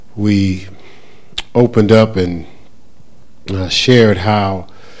we opened up and shared how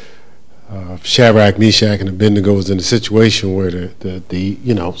Shadrach, Meshach, and Abednego was in a situation where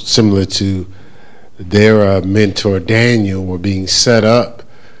the similar to their mentor Daniel were being set up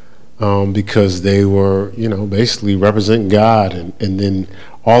because they were, basically representing God, and then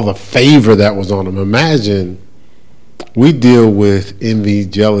all the favor that was on them. Imagine we deal with envy,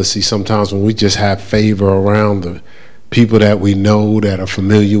 jealousy sometimes when we just have favor around the people that we know, that are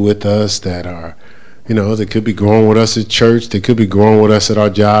familiar with us, that are, they could be growing with us at church, they could be growing with us at our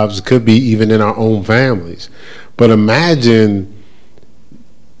jobs, it could be even in our own families. But imagine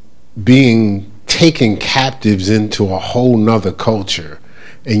being taken captives into a whole nother culture,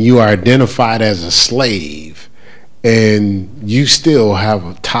 and you are identified as a slave, and you still have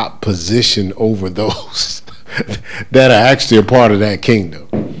a top position over those that are actually a part of that kingdom.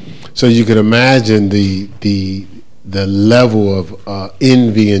 So you can imagine the level of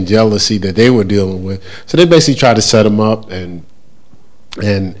envy and jealousy that they were dealing with. So they basically tried to set them up, and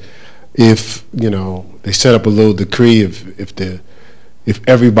if they set up a little decree, if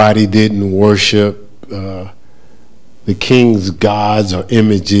everybody didn't worship the king's gods or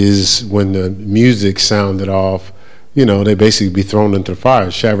images when the music sounded off, they basically be thrown into the fire.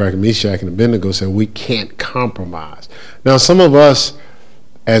 Shadrach, Meshach, and Abednego said, we can't compromise. Now, some of us,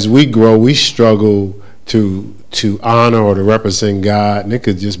 as we grow, we struggle to honor or to represent God, and it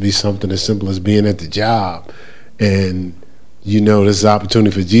could just be something as simple as being at the job, and there's an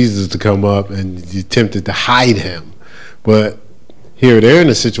opportunity for Jesus to come up, and you're tempted to hide him. But here they're in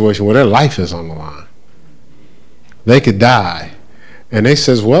a situation where their life is on the line. They could die. And they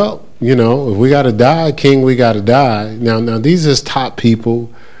says, well, if we got to die, King, we got to die. Now these is top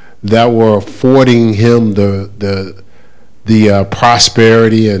people that were affording him the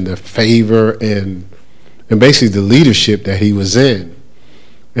prosperity and the favor and basically the leadership that he was in.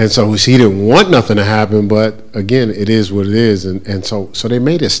 And so he didn't want nothing to happen, but again, it is what it is. And so they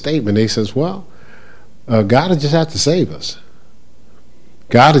made a statement. They says, well, God will just have to save us.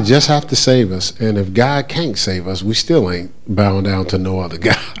 God will just have to save us. And if God can't save us, we still ain't bound down to no other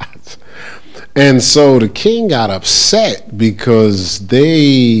gods. And so the king got upset because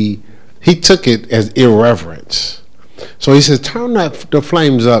he took it as irreverence. So he says, turn the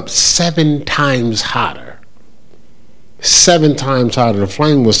flames up 7 times hotter. 7 times hotter. The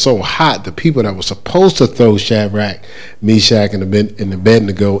flame was so hot, the people that were supposed to throw Shadrach, Meshach, and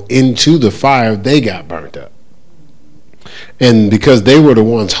Abednego into the fire, they got burnt up. And because they were the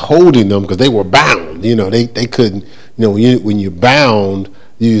ones holding them, because they were bound, they couldn't, when you're bound,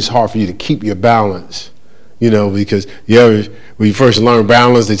 it's hard for you to keep your balance, because when you first learn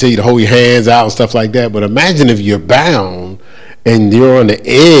balance, they tell you to hold your hands out and stuff like that. But imagine if you're bound and you're on the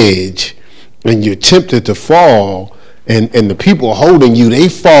edge and you're tempted to fall, and the people holding you, they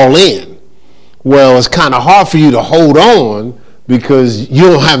fall in. Well, it's kind of hard for you to hold on because you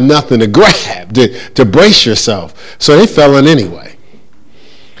don't have nothing to grab to brace yourself. So they fell in anyway.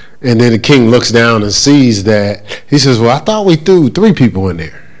 And then the king looks down and sees that. He says, well, I thought we threw 3 people in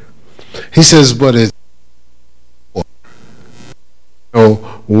there. He says, but it's 4.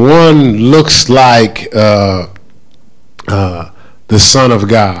 One looks like the Son of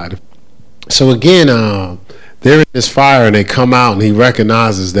God. So again, they're in this fire, and they come out, and he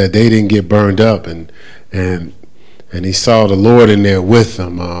recognizes that they didn't get burned up, and he saw the Lord in there with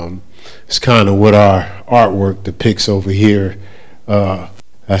them. It's kind of what our artwork depicts over here.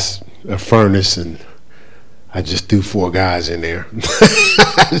 That's a furnace, and I just threw 4 guys in there. But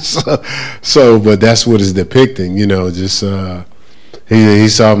that's what it's depicting, he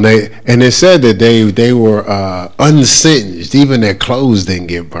saw them, and it said that they were unsinged. Even their clothes didn't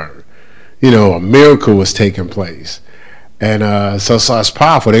get burned. A miracle was taking place. And so it's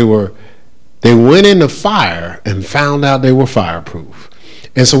powerful. They went in the fire and found out they were fireproof.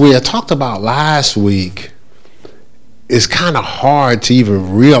 And so we had talked about last week, it's kind of hard to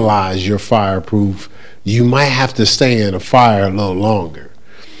even realize you're fireproof. You might have to stay in a fire a little longer.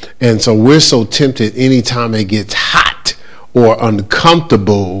 And so we're so tempted anytime it gets hot or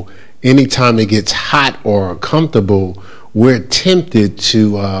uncomfortable, we're tempted to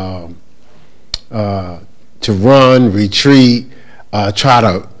run, retreat, try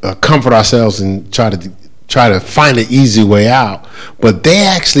to comfort ourselves and try to find an easy way out. But they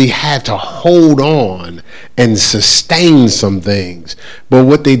actually had to hold on and sustain some things. But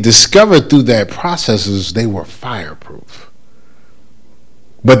what they discovered through that process is they were fireproof.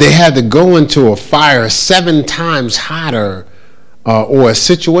 But they had to go into a fire 7 times hotter, or a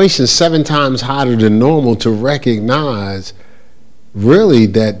situation 7 times hotter than normal, to recognize really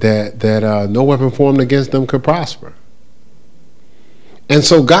that no weapon formed against them could prosper. And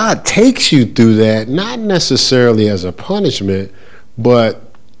so God takes you through that, not necessarily as a punishment, but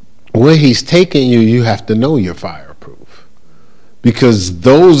where he's taking you, you have to know you're fireproof. Because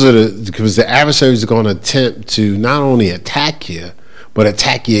the adversaries are going to attempt to not only attack you, but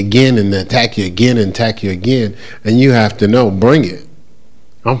attack you again and attack you again and attack you again. And you have to know, bring it.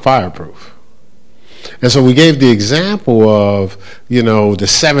 I'm fireproof. And so we gave the example of, the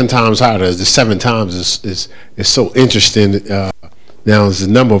 7 times harder. The 7 times is so interesting. Now is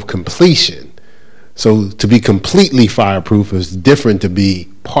the number of completion. So to be completely fireproof is different to be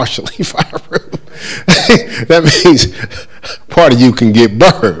partially fireproof. That means part of you can get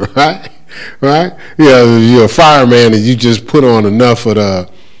burned, right? Right? You're a fireman and you just put on enough of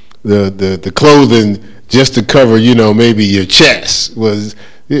the clothing just to cover, maybe your chest.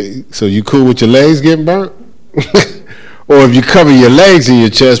 So you cool with your legs getting burnt? Or if you cover your legs and your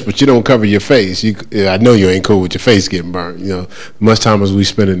chest, but you don't cover your face, I know you ain't cool with your face getting burnt, much time as we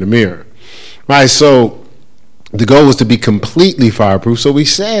spend in the mirror. Right, so the goal was to be completely fireproof. So we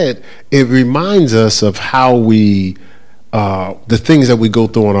said it reminds us of how the things that we go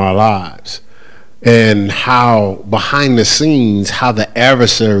through in our lives, and how behind the scenes, how the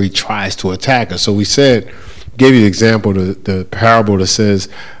adversary tries to attack us. So we said, gave you the example, the parable that says,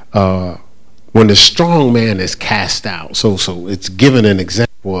 when the strong man is cast out. So it's given an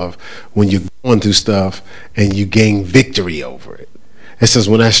example of when you're going through stuff and you gain victory over it. It says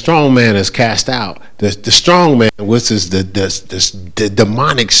when that strong man is cast out, the strong man, which is the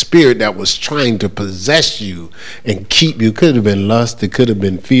demonic spirit that was trying to possess you and keep you, could have been lust, it could have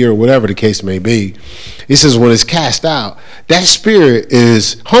been fear, whatever the case may be. He says when it's cast out, that spirit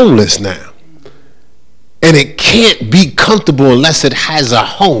is homeless now. And it can't be comfortable unless it has a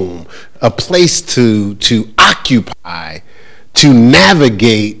home, a place to occupy, to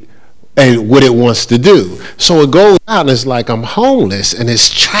navigate and what it wants to do. So it goes out and it's like, I'm homeless, and it's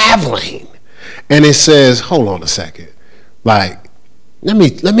traveling. And it says, hold on a second. Like, let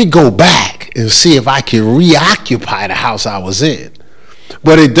me go back and see if I can reoccupy the house I was in.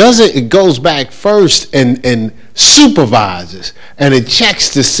 But it doesn't, it goes back first and supervises, and it checks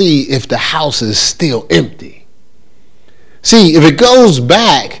to see if the house is still empty. See, if it goes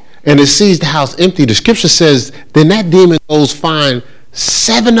back and it sees the house empty, the scripture says, then that demon goes find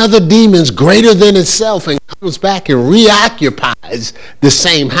 7 other demons greater than itself and comes back and reoccupies the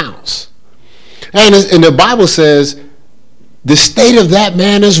same house. And the Bible says the state of that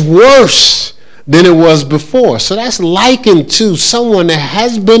man is worse than it was before. So that's likened to someone that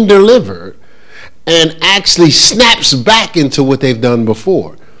has been delivered and actually snaps back into what they've done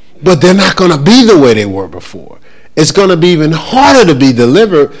before. But they're not going to be the way they were before. It's going to be even harder to be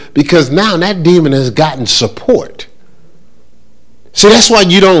delivered because now that demon has gotten support. See, that's why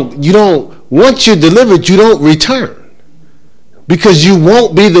you don't, once you're delivered, you don't return. Because you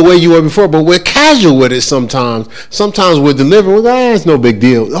won't be the way you were before. But we're casual with it sometimes. Sometimes we're delivered, we go, it's no big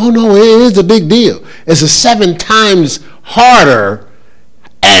deal. Oh, no, it is a big deal. It's a 7 times harder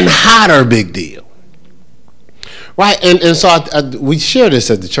and hotter big deal. Right? And so we share this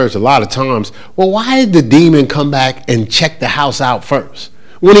at the church a lot of times. Well, why did the demon come back and check the house out first?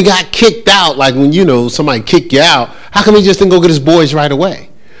 When he got kicked out, like when, somebody kicked you out, how come he just didn't go get his boys right away?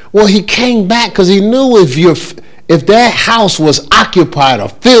 Well, he came back because he knew if that house was occupied or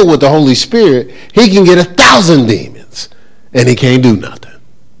filled with the Holy Spirit, he can get 1,000 demons and he can't do nothing.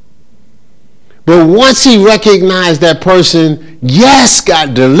 But once he recognized that person, yes,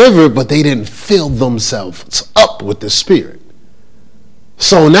 got delivered, but they didn't fill themselves up with the Spirit.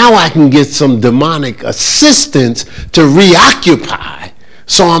 So now I can get some demonic assistance to reoccupy,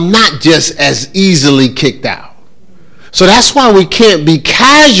 so I'm not just as easily kicked out. So that's why we can't be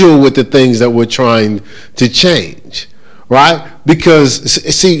casual with the things that we're trying to change, right? Because,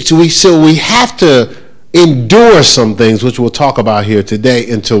 so we have to endure some things, which we'll talk about here today,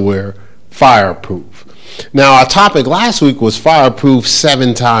 until we're fireproof. Now, our topic last week was fireproof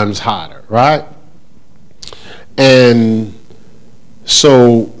 7 times hotter, right? And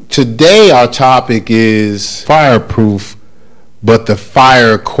so today our topic is fireproof, but the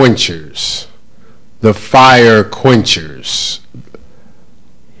fire quenchers. The fire quenchers.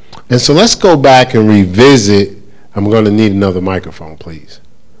 And so let's go back and revisit. I'm going to need another microphone, please.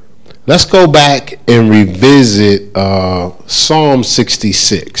 Let's go back and revisit Psalm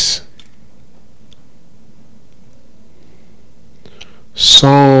 66.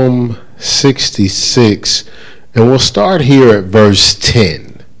 Psalm 66. And we'll start here at verse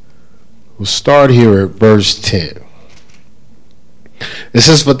 10. We'll start here at verse 10. It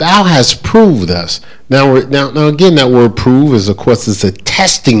says, "For thou hast proved us." Now again, that word "prove" is, of course, it's a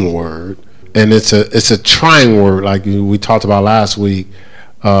testing word, and it's a trying word, like we talked about last week.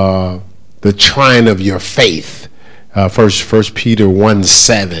 The trying of your faith, First Peter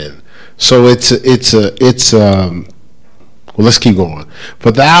 1:7. So well, let's keep going.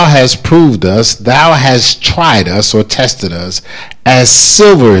 For thou hast proved us, thou hast tried us or tested us as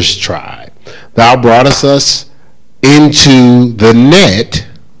silver is tried. Thou broughtest us into the net.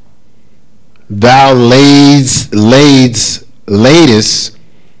 Thou laidest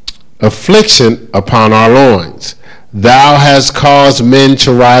affliction upon our loins. Thou hast caused men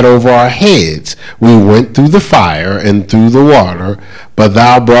to ride over our heads. We went through the fire and through the water, but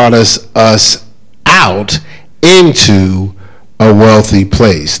thou broughtest us out into a wealthy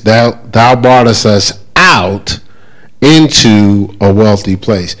place. Thou broughtest us out into a wealthy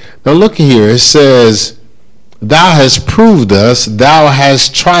place. Now look here, it says, thou hast proved us, thou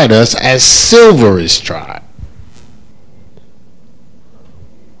hast tried us as silver is tried.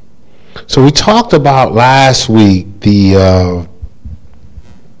 So we talked about last week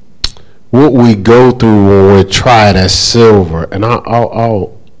what we go through when we're tried as silver, and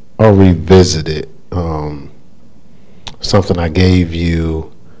I'll revisit it. Something I gave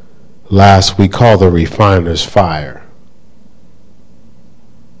you last week called the refiner's fire.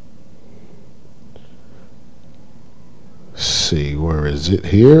 Let's see, where is it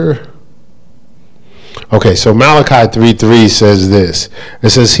here? Okay, so Malachi 3:3 says this. It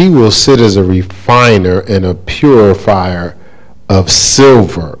says, he will sit as a refiner and a purifier of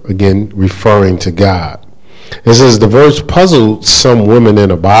silver, again referring to God. It says the verse puzzled some women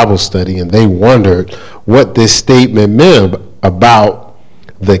in a Bible study, and they wondered what this statement meant about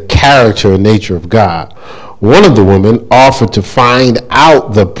the character and nature of God. One of the women offered to find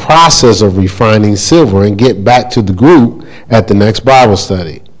out the process of refining silver and get back to the group at the next Bible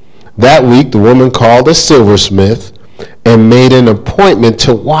study. That week, the woman called a silversmith and made an appointment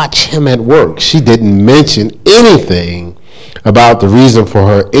to watch him at work. She didn't mention anything about the reason for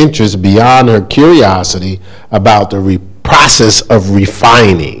her interest beyond her curiosity about the process of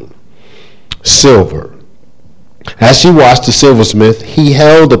refining silver. As she watched the silversmith, he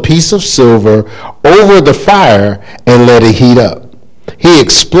held a piece of silver over the fire and let it heat up. He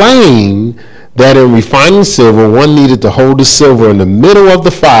explained that in refining silver, one needed to hold the silver in the middle of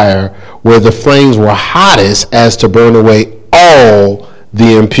the fire where the flames were hottest as to burn away all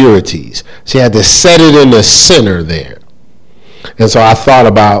the impurities. She had to set it in the center there. And so I thought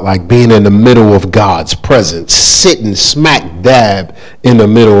about like being in the middle of God's presence, sitting smack dab in the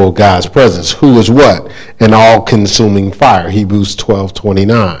middle of God's presence, who is what? An all-consuming fire, Hebrews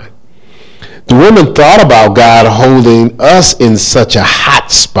 12:29. The woman thought about God holding us in such a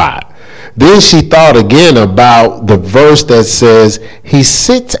hot spot. Then she thought again about the verse that says, he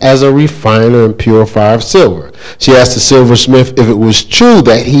sits as a refiner and purifier of silver. She asked the silversmith if it was true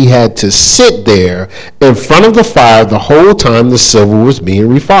that he had to sit there in front of the fire the whole time the silver was being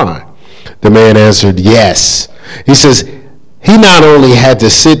refined. The man answered, yes. He says, he not only had to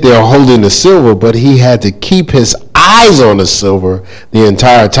sit there holding the silver, but he had to keep his eyes on the silver the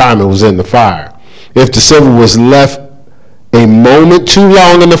entire time it was in the fire. If the silver was left a moment too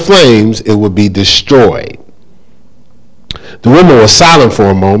long in the flames, it would be destroyed. The woman was silent for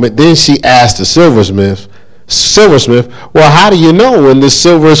a moment. Then she asked the silversmith, well, how do you know when the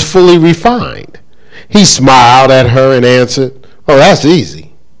silver is fully refined? He smiled at her and answered, oh, that's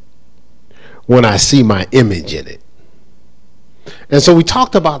easy. When I see my image in it. And so we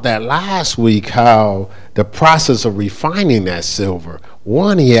talked about that last week, how the process of refining that silver,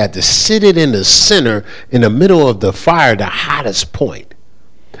 one, he had to sit it in the center, in the middle of the fire, the hottest point.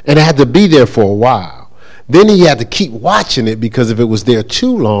 And it had to be there for a while. Then he had to keep watching it, because if it was there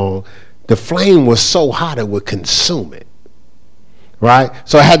too long, the flame was so hot it would consume it. Right?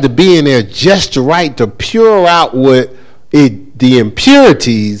 So it had to be in there just right to pure out the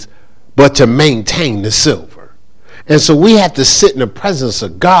impurities, but to maintain the silver. And so we have to sit in the presence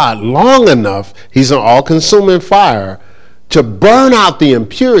of God long enough, he's an all-consuming fire, to burn out the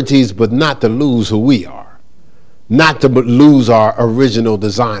impurities, but not to lose who we are. Not to lose our original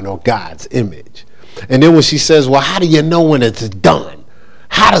design or God's image. And then when she says, well, how do you know when it's done?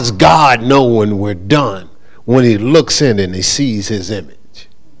 How does God know when we're done? When he looks in and he sees his image.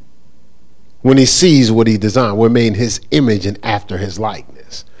 When he sees what he designed. We're made in his image and after his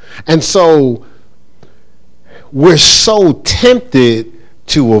likeness. And so we're so tempted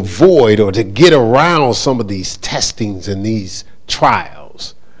to avoid or to get around some of these testings and these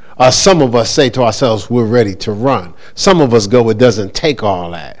trials. Some of us say to ourselves, we're ready to run. Some of us go, it doesn't take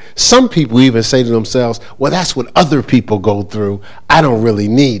all that. Some people even say to themselves, well, that's what other people go through. I don't really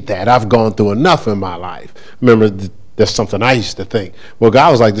need that. I've gone through enough in my life. Remember That's something I used to think. Well,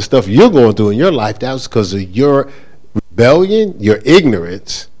 God was like, the stuff you're going through in your life, that was because of your rebellion, your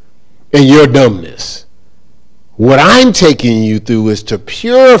ignorance, and your dumbness. What I'm taking you through is to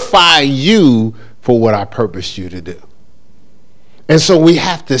purify you for what I purposed you to do. And so we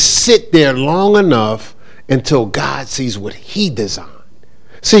have to sit there long enough until God sees what he designed.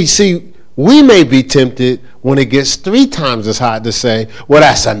 See, we may be tempted when it gets 3 times as hot to say, well,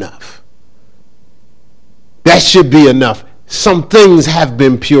 that's enough. That should be enough. Some things have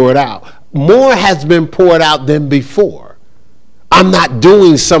been poured out. More has been poured out than before. I'm not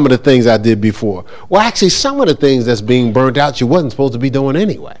doing some of the things I did before. Well, actually, some of the things that's being burnt out you wasn't supposed to be doing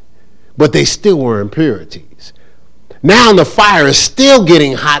anyway. But they still were impurities. Now the fire is still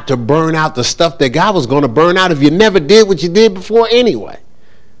getting hot to burn out the stuff that God was going to burn out if you never did what you did before anyway.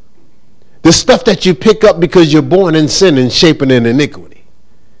 The stuff that you pick up because you're born in sin and shaping in iniquity.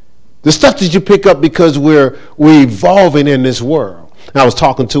 The stuff that you pick up because we're evolving in this world. I was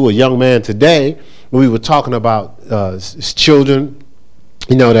talking to a young man today. We were talking about his children,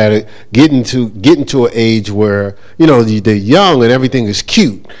 that are getting to an age where, they're young and everything is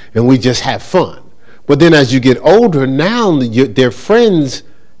cute and we just have fun. But then as you get older, now their friends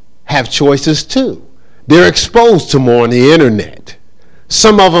have choices too. They're exposed to more on the internet.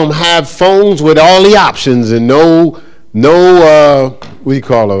 Some of them have phones with all the options and no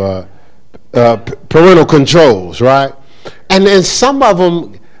parental controls, right? And then some of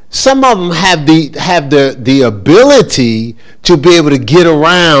them have the ability to be able to get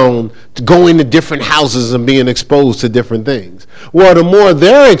around, to go into different houses and being exposed to different things. Well, the more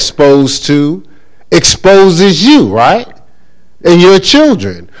they're exposed to, exposes you, right? And your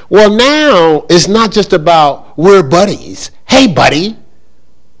children. Well, now it's not just about we're buddies. Hey, buddy.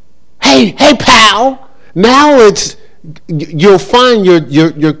 Hey, pal. Now you'll find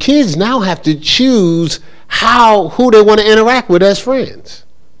your kids now have to choose who they want to interact with as friends.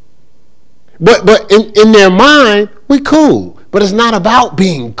 But in their mind, we cool. But it's not about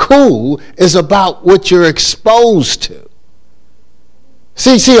being cool. It's about what you're exposed to.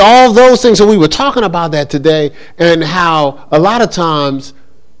 See, all those things. So we were talking about that today and how a lot of times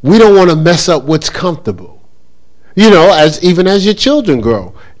we don't want to mess up what's comfortable. Even as your children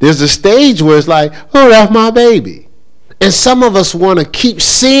grow, there's a stage where it's like, oh, that's my baby. And some of us want to keep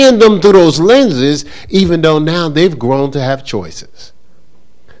seeing them through those lenses, even though now they've grown to have choices.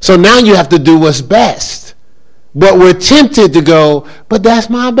 So now you have to do what's best. But we're tempted to go, but that's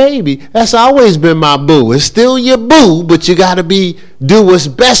my baby. That's always been my boo. It's still your boo, but you got to do what's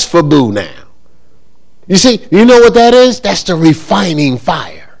best for boo now. You see, you know what that is? That's the refining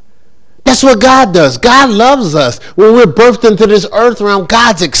fire. That's what God does. God loves us. When we're birthed into this earth realm,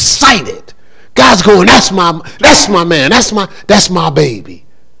 God's excited. God's going, that's my man. That's my baby.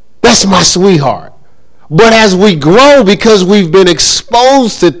 That's my sweetheart. But as we grow, because we've been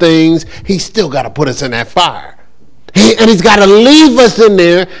exposed to things, he's still got to put us in that fire. And he's got to leave us in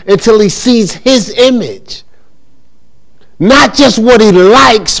there until he sees his image. Not just what he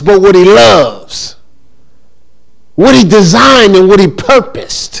likes, but what he loves. What he designed and what he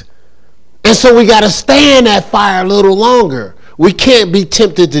purposed. And so we got to stay in that fire a little longer. We can't be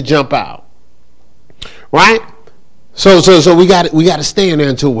tempted to jump out. Right? So we got to stay in there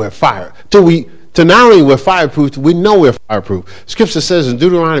until we're fire. To not only we're fireproof, we know we're fireproof. Scripture says in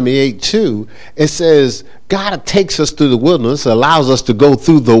Deuteronomy 8:2, it says God takes us through the wilderness, allows us to go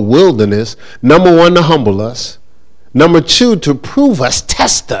through the wilderness. Number 1, to humble us. Number 2, to prove us,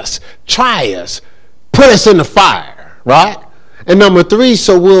 test us, try us, put us in the fire, right? And number 3,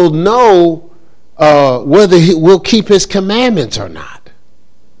 so we'll know whether we'll keep his commandments or not.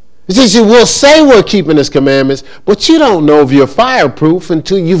 You see, we'll say we're keeping his commandments, but you don't know if you're fireproof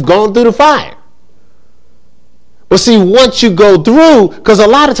until you've gone through the fire. But see, once you go through, because a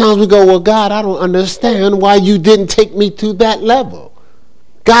lot of times we go, well, God, I don't understand why you didn't take me to that level.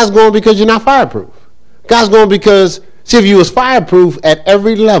 God's going because you're not fireproof. God's going because, see, if you was fireproof at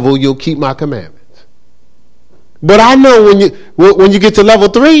every level, you'll keep my commandments. But I know when you get to level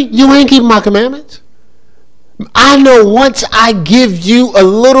 3, you ain't keeping my commandments. I know once I give you a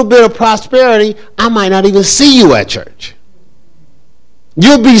little bit of prosperity, I might not even see you at church.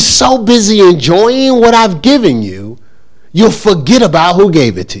 You'll be so busy enjoying what I've given you, you'll forget about who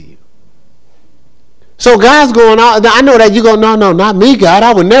gave it to you. So God's going out. I know that you go, no, not me, God.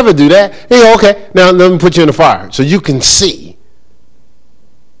 I would never do that. Hey, okay, now let me put you in the fire so you can see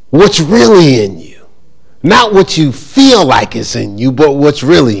what's really in you. Not what you feel like is in you, but what's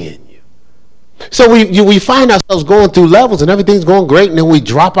really in you. So we find ourselves going through levels and everything's going great, and then we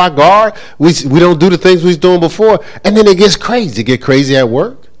drop our guard. We don't do the things we was doing before, and then it gets crazy. It gets crazy at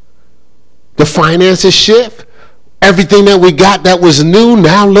work. The finances shift. Everything that we got that was new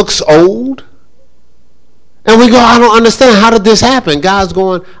now looks old. And we go, I don't understand. How did this happen? God's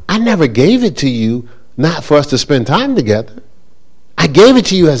going, I never gave it to you not for us to spend time together. I gave it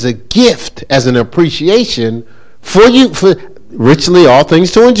to you as a gift, as an appreciation for you, for richly all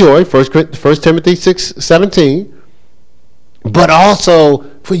things to enjoy, 1 Timothy 6:17, but also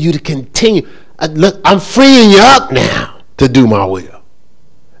for you to continue. Look, I'm freeing you up now to do my will.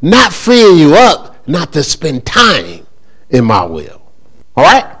 Not freeing you up not to spend time in my will. All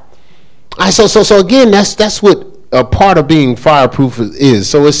right? So again, that's what a part of being fireproof is.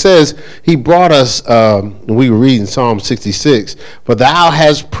 So it says, he brought us, we were reading Psalm 66, for thou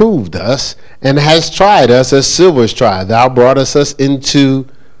hast proved us and hast tried us as silver is tried. Thou broughtest us into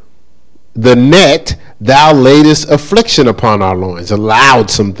the net, thou laidest affliction upon our loins. Allowed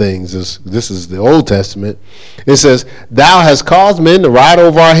some things. This is the Old Testament. It says, thou hast caused men to ride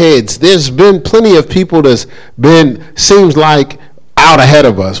over our heads. There's been plenty of people that's been, seems like, out ahead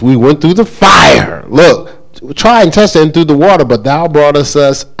of us. We went through the fire. Look, try and test it through the water, but thou broughtest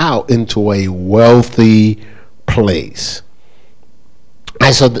us out into a wealthy place.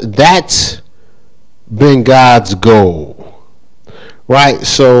 And so that's been God's goal. Right?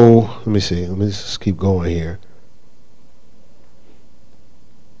 So, let me see. Let me just keep going here.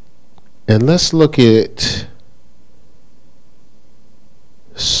 And let's look at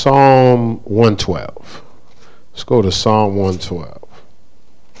Psalm 112. Let's go to Psalm 112.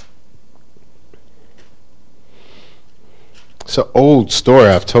 It's an old story.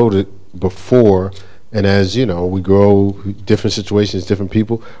 I've told it before. And as you know, we grow, different situations, different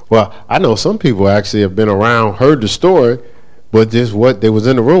people. Well, I know some people actually have been around, heard the story, but just what they was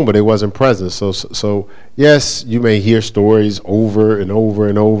in the room, but they wasn't present. So yes, you may hear stories over and over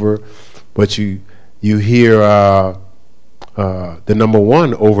and over, but you hear the number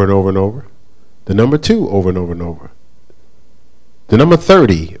one over and over and over, the number two over and over and over, the number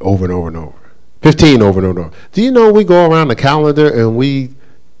 30 over and over and over, 15 over and over and over. Do you know we go around the calendar and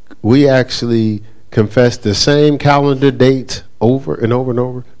we actually confess the same calendar dates over and over and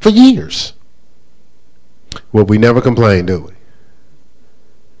over for years? Well, we never complain, do we?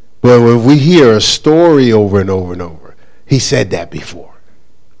 But if we hear a story over and over and over, he said that before.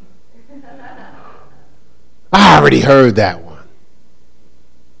 I already heard that one.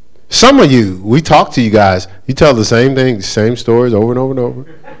 Some of you, we talk to you guys, you tell the same thing, same stories over and over and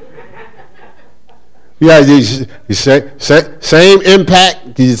over. Yeah, you say same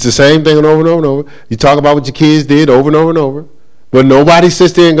impact. It's the same thing over and over and over. You talk about what your kids did over and over and over, but nobody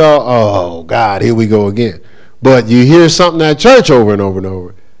sits there and go, "Oh God, here we go again." But you hear something at church over and over and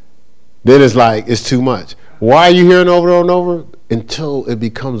over, then it's like it's too much. Why are you hearing over and over? Until it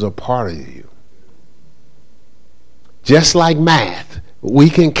becomes a part of you. Just like math, we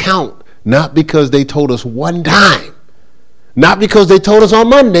can count not because they told us one time, not because they told us on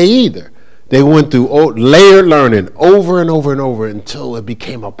Monday either. They went through layered learning over and over and over until it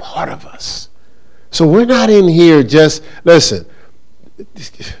became a part of us. So we're not in here just, listen,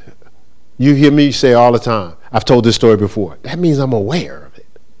 you hear me say all the time, I've told this story before. That means I'm aware of it.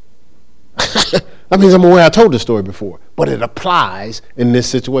 That means I'm aware I told this story before. But it applies in this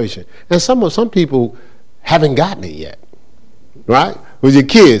situation. And some people haven't gotten it yet. Right? With your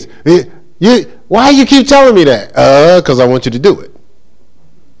kids. Why you keep telling me that? Because I want you to do it.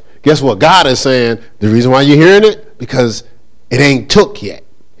 Guess what? God is saying the reason why you're hearing it, because it ain't took yet.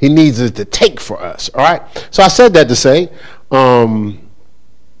 He needs it to take for us. All right. So I said that to say,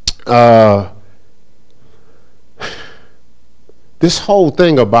 this whole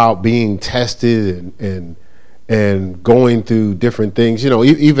thing about being tested and going through different things, you know,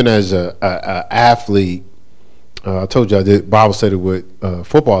 even as a athlete, I told you I did Bible study with a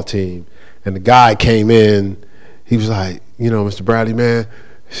football team, and the guy came in. He was like, you know, Mr. Bradley, man,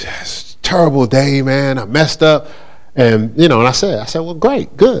 it's a terrible day, man. I messed up. And, you know, and I said, well,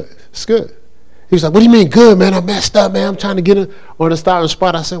 great, good. It's good. He was like, what do you mean good, man? I messed up, man. I'm trying to get it on the starting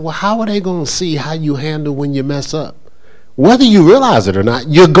spot. I said, well, how are they going to see how you handle when you mess up? Whether you realize it or not,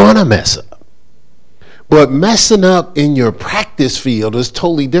 you're going to mess up. But messing up in your practice field is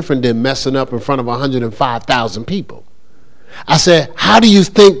totally different than messing up in front of 105,000 people. I said, how do you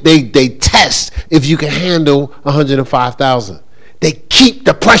think they test if you can handle 105,000? They keep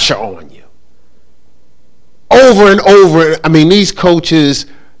the pressure on you. Over and over. I mean, these coaches,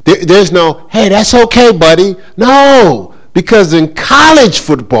 there's no, hey, that's okay, buddy. No, because in college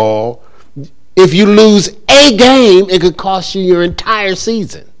football, if you lose a game, it could cost you your entire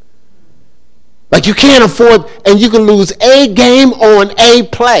season. Like you can't afford, and you can lose a game on a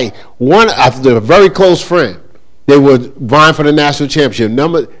play. One, a very close friend, they were vying for the national championship,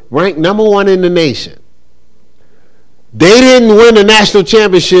 ranked number one in the nation. They didn't win the national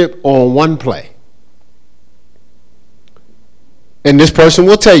championship on one play. And this person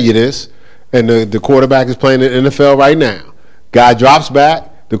will tell you this, and the quarterback is playing in the NFL right now. Guy drops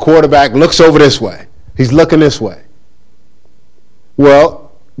back, the quarterback looks over this way. He's looking this way.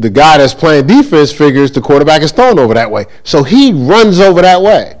 Well, the guy that's playing defense figures the quarterback is thrown over that way. So he runs over that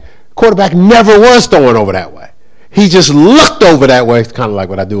way. The quarterback never was throwing over that way. He just looked over that way. It's kind of like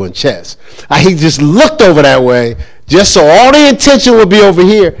what I do in chess. He just looked over that way just so all the intention would be over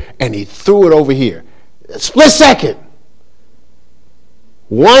here, and he threw it over here. Split second.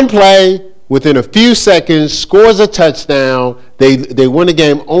 One play, within a few seconds, scores a touchdown. They win the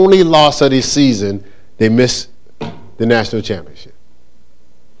game, only loss of the season. They miss the national championship.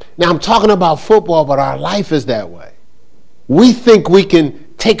 Now, I'm talking about football, but our life is that way. We think we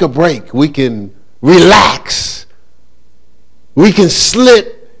can take a break. We can relax. We can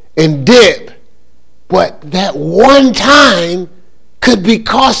slip and dip. But that one time could be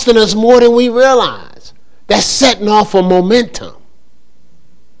costing us more than we realize. That's setting off a momentum.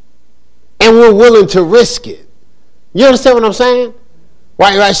 And we're willing to risk it. You understand what I'm saying?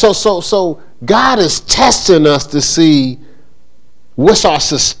 Right. So God is testing us to see what's our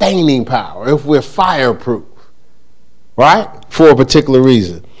sustaining power, if we're fireproof, right? For a particular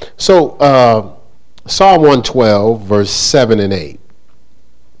reason. So Psalm 112, verse 7 and 8.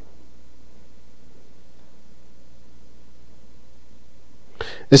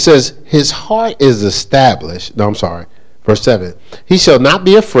 It says, his heart is established. No, I'm sorry. Verse 7. He shall not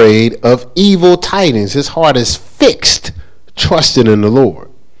be afraid of evil tidings. His heart is fixed, trusting in the Lord.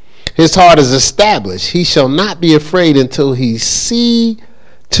 His heart is established. He shall not be afraid until he see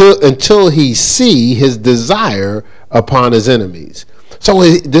his desire upon his enemies. So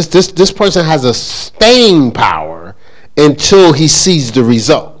this person has a staying power until he sees the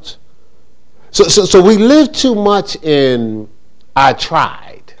results. So we live too much in I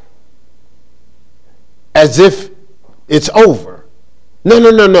tried, as if it's over.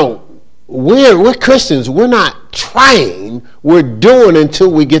 No. We're Christians. We're not trying. We're doing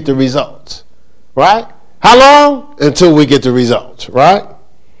until we get the results. Right? How long? Until we get the results. Right?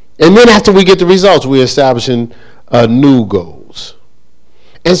 And then after we get the results, we're establishing new goals.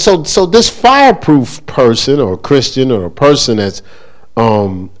 And so this fireproof person or Christian or a person that's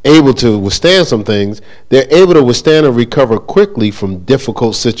able to withstand some things, they're able to withstand and recover quickly from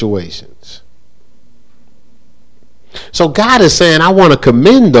difficult situations. So God is saying, I want to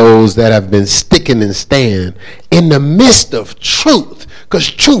commend those that have been sticking and stand in the midst of truth, because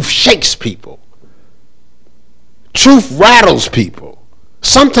truth shakes people. Truth rattles people.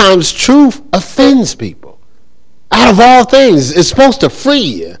 Sometimes truth offends people. Out of all things, it's supposed to free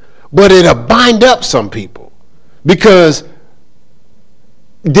you, but it'll bind up some people, because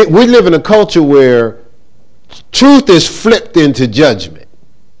we live in a culture where truth is flipped into judgment.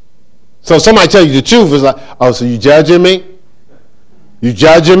 So somebody tell you the truth, is like, oh, so you judging me? You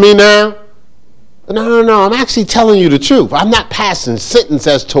judging me now? No, I'm actually telling you the truth. I'm not passing sentence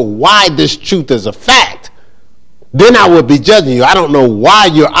as to why this truth is a fact. Then I would be judging you. I don't know why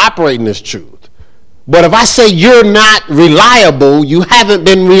you're operating this truth. But if I say you're not reliable, you haven't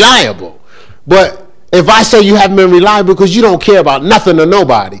been reliable. But if I say you haven't been reliable because you don't care about nothing or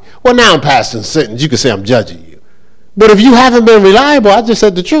nobody, well, now I'm passing sentence. You can say I'm judging you. But if you haven't been reliable, I just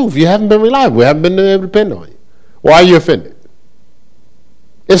said the truth. You haven't been reliable. We haven't been able to depend on you. Why are you offended?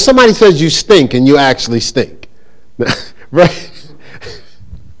 If somebody says you stink and you actually stink, right?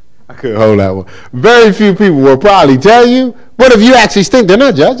 I couldn't hold that one. Very few people will probably tell you, but if you actually stink, they're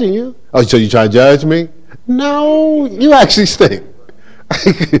not judging you. Oh, so you try to judge me? No, you actually stink.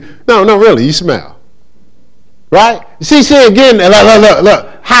 No, really, you smell. Right? See again, look.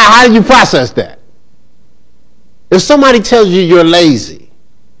 How do you process that? If somebody tells you you're lazy,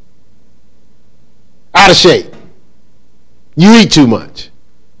 out of shape, you eat too much,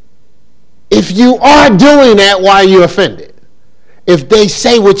 if you are doing that, why are you offended? If they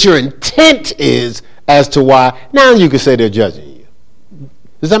say what your intent is as to why, now you can say they're judging you.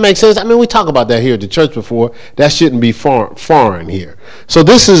 Does that make sense? I mean, we talk about that here at the church before. That shouldn't be foreign here. So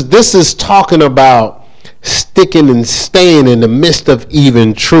this is talking about sticking and staying in the midst of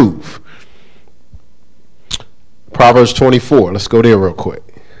even truth. Proverbs 24. Let's go there real quick.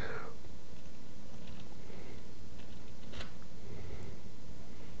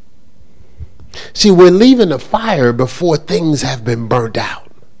 See, we're leaving the fire before things have been burnt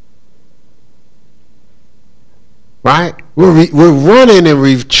out. Right? We're running and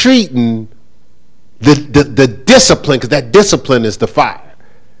retreating the discipline, because that discipline is the fire.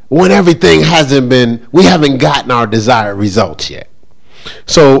 When everything we haven't gotten our desired results yet.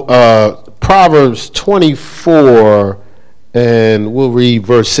 So Proverbs 24, and we'll read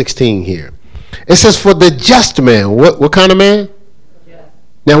verse 16 here. It says, for the just man, what kind of man? Yes.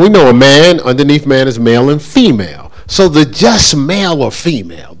 Now we know a man, underneath man is male and female. So the just male or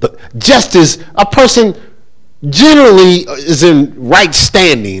female, the just is a person generally is in right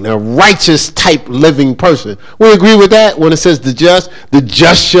standing, a righteous type living person. We agree with that when it says the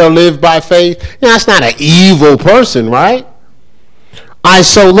just shall live by faith. That's not an evil person, right? All right,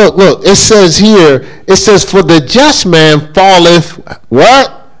 so look, it says here, for the just man falleth,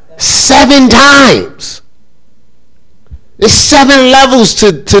 what? 7 times. There's 7 levels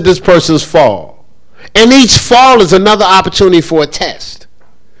to this person's fall. And each fall is another opportunity for a test.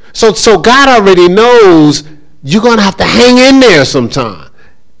 So God already knows you're going to have to hang in there sometime.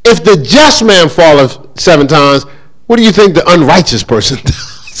 If the just man falleth 7 times, what do you think the unrighteous person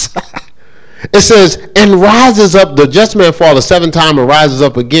does? It says, and rises up, the just man falleth 7 times and rises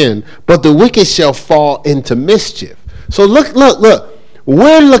up again, but the wicked shall fall into mischief. So look.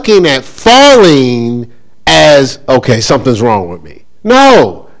 We're looking at falling as, okay, something's wrong with me.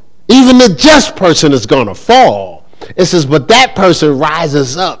 No, even the just person is going to fall. It says, but that person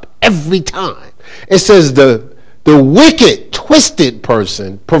rises up every time. It says the wicked, twisted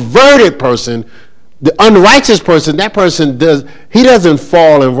person, perverted person, the unrighteous person, that person doesn't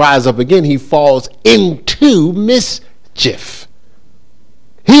fall and rise up again. He falls into mischief.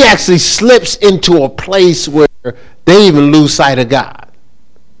 He actually slips into a place where they even lose sight of God.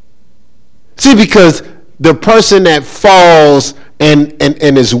 See, because the person that falls and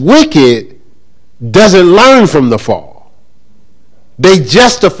is wicked doesn't learn from the fall. They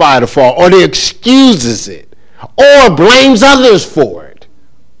justify the fall, or they excuses it, or blames others for it.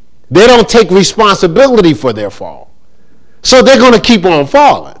 They don't take responsibility for their fall. So they're going to keep on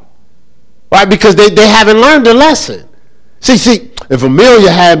falling, right? Because they haven't learned the lesson. See, if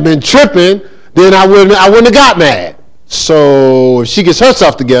Amelia had been tripping, then I wouldn't have got mad. So if she gets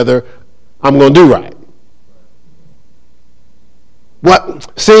herself together, I'm going to do right.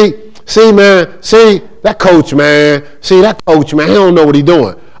 What? See, man. See, that coach, man. He don't know what he's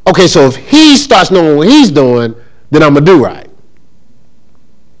doing. Okay, so if he starts knowing what he's doing, then I'm going to do right.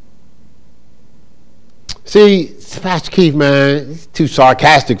 See, Pastor Keith, man, he's too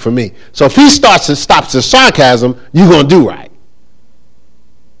sarcastic for me. So if he stops the sarcasm, you're going to do right.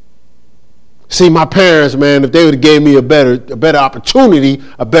 See, my parents, man, if they would have gave me a better opportunity,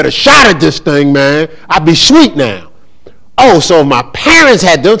 a better shot at this thing, man, I'd be sweet now. Oh, so if my parents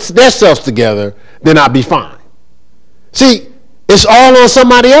had their selves together, then I'd be fine. See, it's all on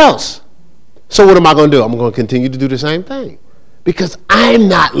somebody else. So what am I going to do? I'm going to continue to do the same thing because I'm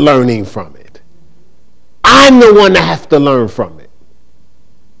not learning from it. I'm the one that has to learn from it.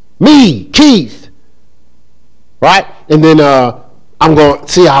 Me, Keith. Right? And then I'm going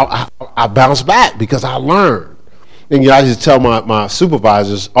to see how I bounce back because I learned. And I just tell my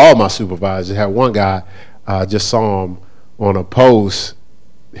supervisors, all my supervisors, had one guy, just saw him on a post.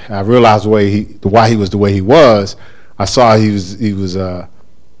 I realized why he was the way he was. I saw he was so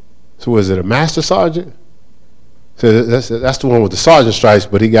was it a master sergeant? So that's the one with the sergeant stripes,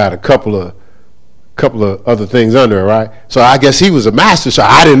 but he got a couple of other things under it, right? So I guess he was a master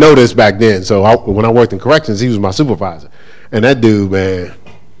sergeant. I didn't know this back then. So when I worked in corrections, he was my supervisor. And that dude, man,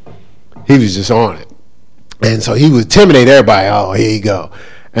 he was just on it. And so he would intimidate everybody. Oh, here you go.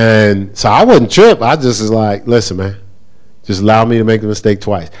 And so I wouldn't trip. I just was like, listen, man, just allow me to make the mistake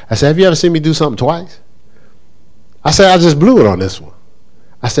twice. I said, have you ever seen me do something twice? I said, I just blew it on this one.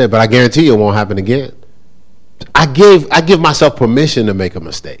 I said, but I guarantee you it won't happen again. I give myself permission to make a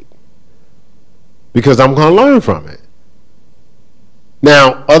mistake because I'm going to learn from it.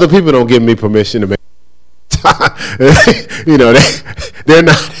 Now, other people don't give me permission to make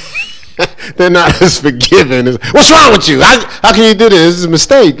they're not as forgiving as, what's wrong with you? How can you do this? This is a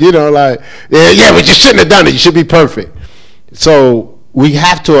mistake. But you shouldn't have done it. You should be perfect. So we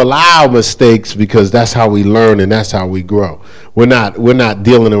have to allow mistakes because that's how we learn and that's how we grow. We're not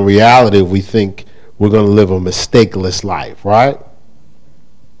dealing in reality if we think we're going to live a mistakeless life, right?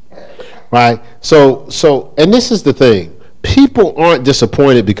 Right? So, and this is the thing. People aren't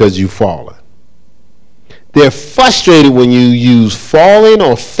disappointed because you've fallen. They're frustrated when you use falling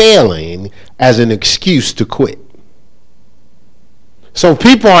or failing as an excuse to quit. So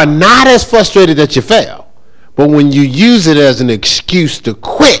people are not as frustrated that you fail, but when you use it as an excuse to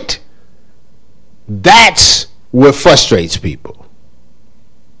quit, that's what frustrates people.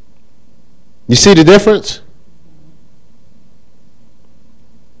 You see the difference?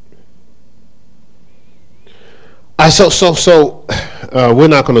 So we're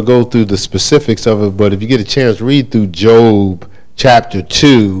not going to go through the specifics of it, but if you get a chance, read through Job chapter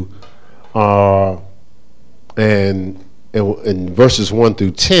 2, And in verses 1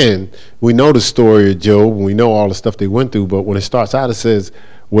 through 10, we know the story of Job, and we know all the stuff they went through. But when it starts out, it says,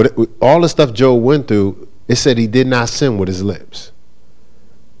 all the stuff Job went through, it said he did not sin with his lips.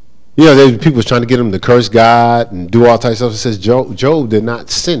 You know, there's people trying to get him to curse God and do all types of stuff. It says Job did not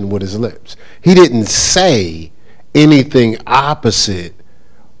sin with his lips. He didn't say anything opposite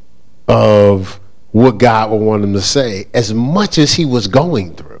of what God would want him to say, as much as he was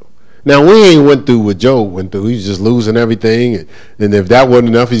going through. Now, we ain't went through what Job went through. He was just losing everything. And if that wasn't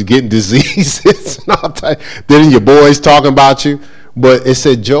enough, he's getting diseases and all that. Then your boys talking about you. But it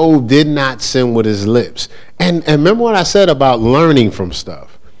said Job did not sin with his lips. And remember what I said about learning from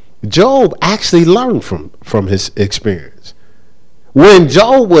stuff. Job actually learned from his experience. When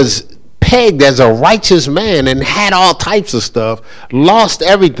Job was pegged as a righteous man and had all types of stuff, lost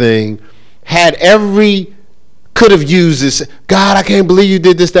everything, could have used this, God, I can't believe you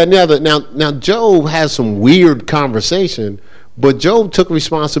did this, that, and the other. Now Job has some weird conversation, but Job took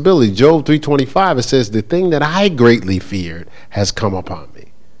responsibility. Job 3:25, it says, the thing that I greatly feared has come upon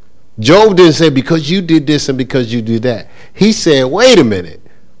me. Job didn't say, because you did this and because you did that. He said, wait a minute,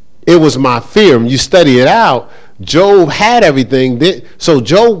 it was my fear. When you study it out, Job had everything. So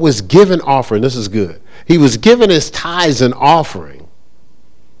Job was given offering. This is good. He was given his tithes and offering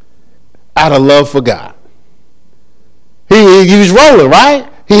out of love for God. He was rolling, right?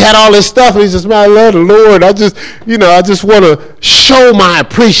 He had all this stuff, and he says, man, I love the Lord. I just want to show my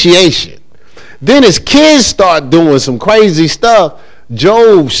appreciation. Then his kids start doing some crazy stuff.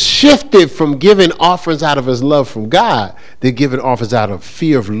 Job shifted from giving offerings out of his love from God to giving offerings out of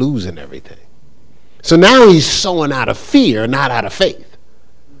fear of losing everything. So now he's sowing out of fear, not out of faith.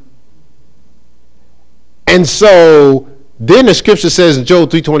 And so then the scripture says in Job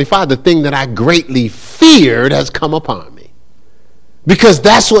 3:25, the thing that I greatly feared has come upon me. Because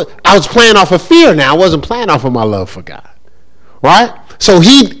that's what I was playing off of fear now. I wasn't playing off of my love for God. Right? So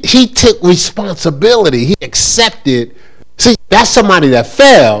he took responsibility. He accepted. See, that's somebody that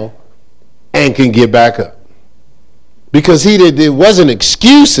fell and can get back up. Because it wasn't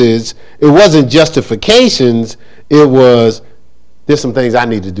excuses. It wasn't justifications. It was, there's some things I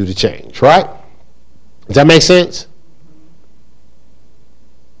need to do to change. Right? Does that make sense?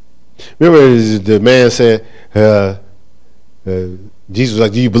 Remember the man said, Jesus was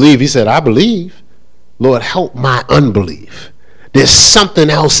like, do you believe? He said, I believe. Lord, help my unbelief. There's something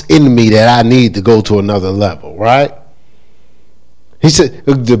else in me that I need to go to another level, right? He said,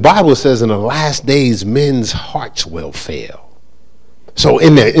 the Bible says in the last days, men's hearts will fail. So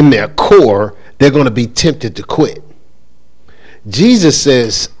in their core, they're going to be tempted to quit. Jesus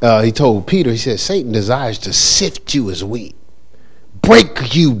says, he told Peter, he said, Satan desires to sift you as wheat,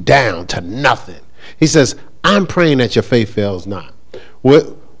 break you down to nothing. He says, I'm praying that your faith fails not.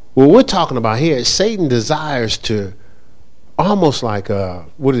 What we're talking about here is Satan desires to almost like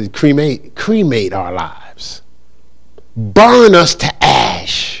cremate our lives, burn us to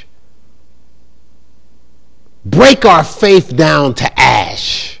ash, break our faith down to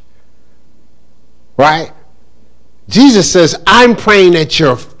ash. Right? Jesus says, I'm praying that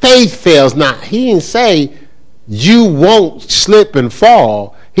your faith fails not. He didn't say you won't slip and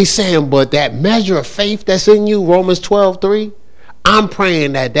fall. He's saying, but that measure of faith that's in you, Romans 12:3, I'm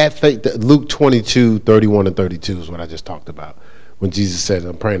praying that faith, that Luke 22:31 and 32 is what I just talked about. When Jesus said,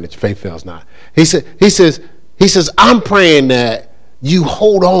 I'm praying that your faith fails not. He says, I'm praying that you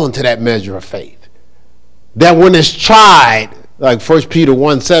hold on to that measure of faith. That when it's tried, like 1 Peter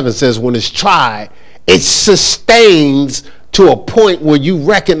 1:7 says, when it's tried, it sustains to a point where you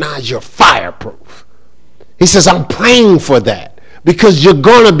recognize you're fireproof. He says, I'm praying for that because you're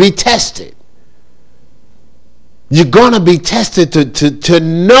going to be tested. You're going to be tested to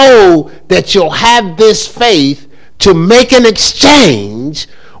know that you'll have this faith to make an exchange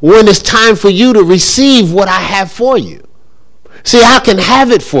when it's time for you to receive what I have for you. See, I can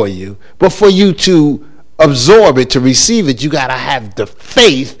have it for you, but for you to absorb it, to receive it, you got to have the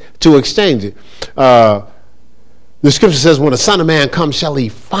faith to exchange it. The scripture says, when the Son of Man comes, shall he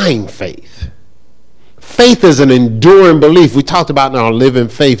find faith? Faith is an enduring belief. We talked about in our Living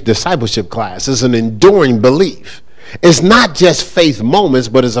Faith discipleship class. It's an enduring belief. It's not just faith moments,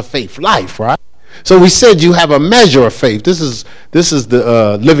 but it's a faith life, right? So we said you have a measure of faith. This is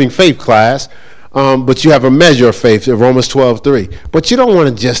the Living Faith class, but you have a measure of faith, Romans 12:3. But you don't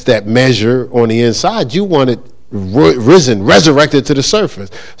want just that measure on the inside. You want it risen, resurrected to the surface.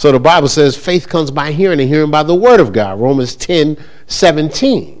 So the Bible says faith comes by hearing and hearing by the word of God, Romans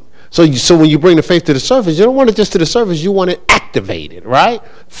 10:17. So when you bring the faith to the surface, you don't want it just to the surface, you want it activated, right?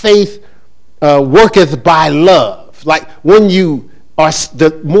 Faith worketh by love. Like when you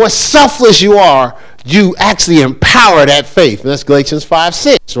the more selfless you are, you actually empower that faith. And that's Galatians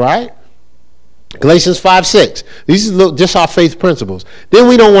 5:6, right? Galatians 5:6. These are just our faith principles. Then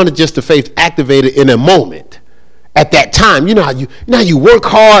we don't want just the faith activated in a moment. At that time, you know how you work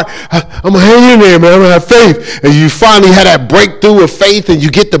hard. I'm gonna hang in there, man. I'm gonna have faith, and you finally have that breakthrough of faith, and you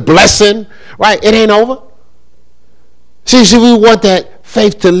get the blessing. Right? It ain't over. See, we want that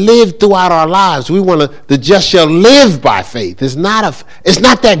faith to live throughout our lives. We want the just shall live by faith. It's not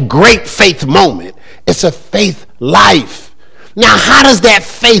that great faith moment. It's a faith life. Now, how does that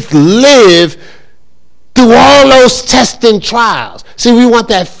faith live through all those tests and trials? See, we want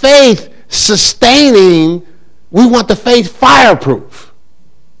that faith sustaining. We want the faith fireproof,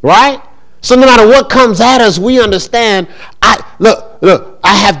 right? So no matter what comes at us, we understand, I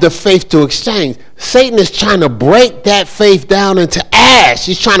have the faith to exchange. Satan is trying to break that faith down into ash.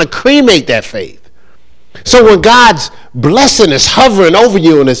 He's trying to cremate that faith. So when God's blessing is hovering over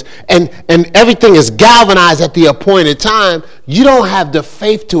you and everything is galvanized at the appointed time, you don't have the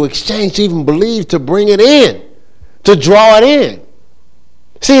faith to exchange, to even believe, to bring it in, to draw it in.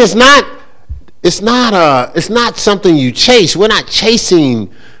 See, it's not something you chase. We're not chasing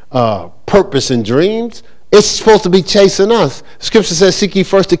purpose and dreams. It's supposed to be chasing us. Scripture says, seek ye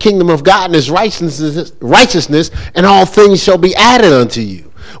first the kingdom of God and his righteousness, and all things shall be added unto you.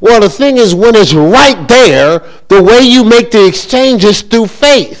 Well, the thing is, when it's right there, the way you make the exchange is through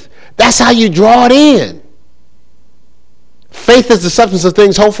faith. That's how you draw it in. Faith is the substance of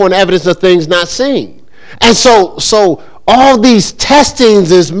things hoped for and evidence of things not seen. And so all these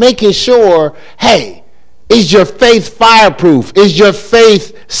testings is making sure, hey, is your faith fireproof? Is your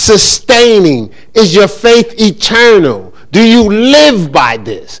faith sustaining? Is your faith eternal? Do you live by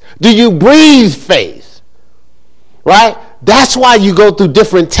this? Do you breathe faith? Right? That's why you go through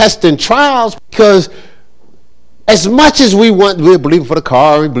different tests and trials, because as much as we're believing for the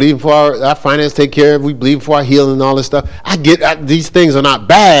car, we believe for our finance take care of, we believe for our healing and all this stuff. I get these things are not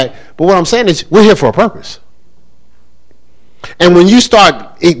bad, but what I'm saying is we're here for a purpose. And when you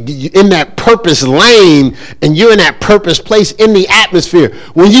start in that purpose lane and you're in that purpose place in the atmosphere,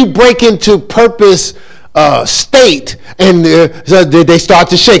 when you break into purpose state and they start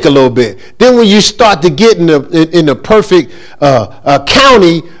to shake a little bit. Then when you start to get in the perfect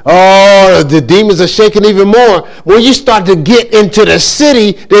county, the demons are shaking even more. When you start to get into the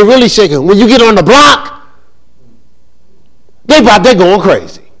city, they're really shaking. When you get on the block, they're going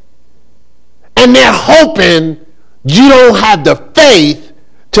crazy. And they're hoping you don't have the faith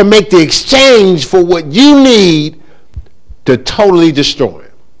to make the exchange for what you need to totally destroy him.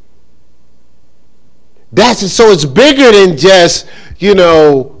 So it's bigger than just,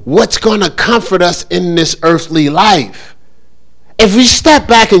 what's going to comfort us in this earthly life. If you step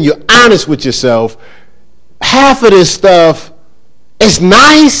back and you're honest with yourself, half of this stuff is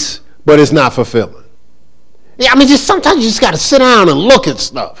nice, but it's not fulfilling. Yeah, sometimes you just got to sit down and look at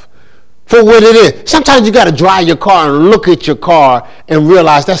stuff for what it is. Sometimes you got to drive your car and look at your car and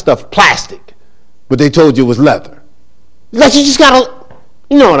realize that stuff plastic, but they told you it was leather. Like you just got to,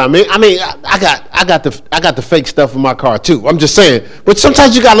 you know what I mean? I got the fake stuff in my car too. I'm just saying, but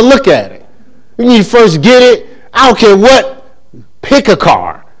sometimes you got to look at it. When you first get it, I don't care what, pick a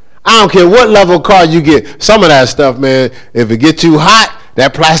car. I don't care what level of car you get. Some of that stuff, man, if it get too hot,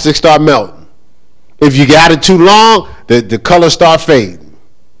 that plastic start melting. If you got it too long, the color start fading.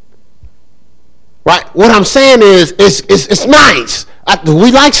 Right? What I'm saying is, it's nice.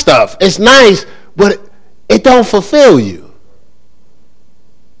 We like stuff. It's nice, but it don't fulfill you.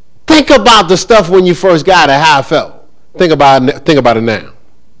 Think about the stuff when you first got it, how it felt. Think about it now.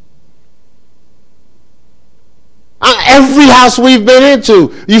 Every house we've been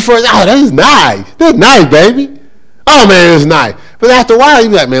into, you first, that's nice. That's nice, baby. Oh, man, it's nice. But after a while, you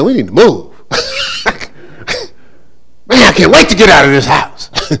be like, man, we need to move. Man, I can't wait to get out of this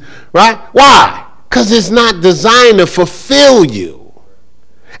house. Right? Why? Because it's not designed to fulfill you.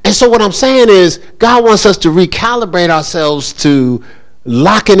 And so what I'm saying is, God wants us to recalibrate ourselves to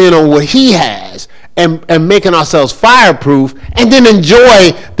locking in on what he has and making ourselves fireproof, and then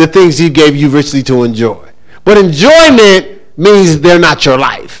enjoy the things he gave you richly to enjoy. But enjoyment means they're not your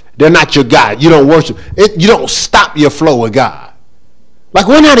life. They're not your God. You don't worship. You don't stop your flow with God. Like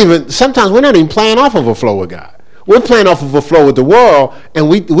sometimes we're not even playing off of a flow with God. We're playing off of a flow with the world,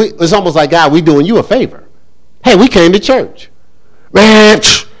 and it's almost like, God, we doing you a favor. Hey, we came to church. Man,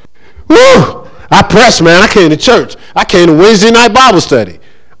 woo, I pressed, man. I came to church. I came to Wednesday night Bible study.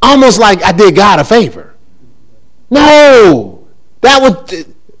 Almost like I did God a favor. No,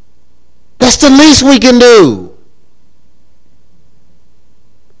 that's the least we can do.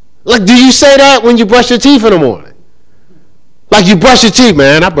 Like, do you say that when you brush your teeth in the morning? Like you brush your teeth,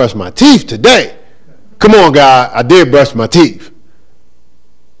 man. I brushed my teeth today. Come on, God, I did brush my teeth.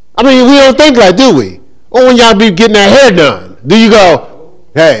 I mean, we don't think like, do we? Or when y'all be getting that hair done, do you go,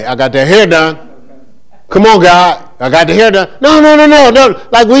 hey, I got that hair done. Come on, God, I got the hair done. No.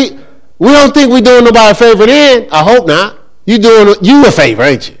 Like we don't think we doing nobody a favor then. I hope not. You doing you a favor,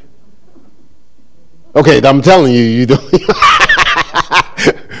 ain't you? Okay, I'm telling you, you doing.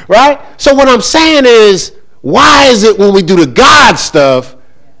 Right? So what I'm saying is, why is it when we do the God stuff,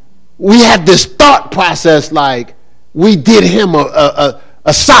 we have this thought process like we did him a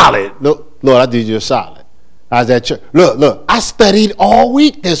solid. Lord, I did you a solid. I was at church. Look, I studied all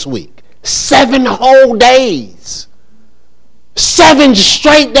week this week. 7 whole days. 7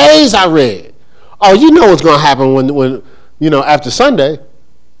 straight days I read. Oh, you know what's going to happen when after Sunday.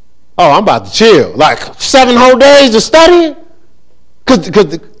 Oh, I'm about to chill. Like 7 whole days of studying? Cause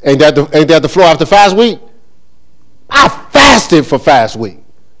ain't that the floor after fast week? I fasted for fast week.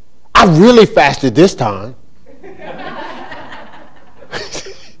 I really fasted this time.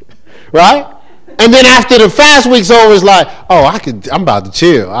 Right? And then after the fast week's over, it's like, oh, I'm about to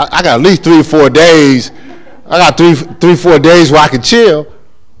chill. I got at least 3 or 4 days. I got 3 4 days where I can chill.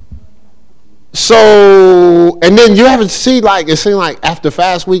 So, and then you haven't seen it seemed like after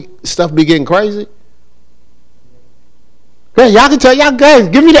fast week, stuff be getting crazy. Yeah, y'all can tell, y'all guys,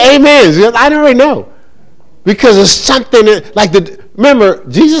 give me the amens. I already know. Because it's something that, remember,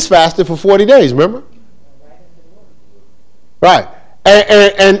 Jesus fasted for 40 days, remember? Right.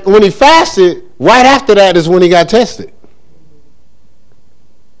 And when he fasted, right after that is when he got tested.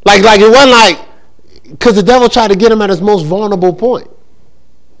 Like it wasn't because the devil tried to get him at his most vulnerable point.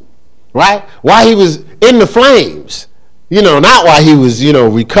 Right? While he was in the flames. Not while he was,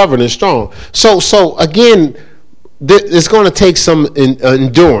 recovered and strong. So again, it's going to take some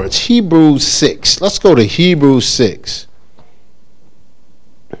endurance. Hebrews 6. Let's go to Hebrews 6.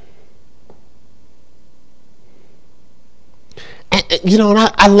 And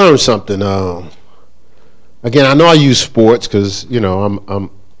I learned something. Again, I know I use sports because I'm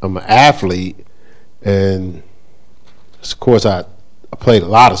an athlete, and of course I played a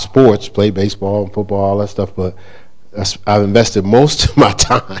lot of sports, played baseball and football, all that stuff. But I've invested most of my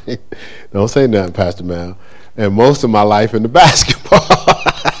time. Don't say nothing, Pastor Mal. And most of my life in the basketball.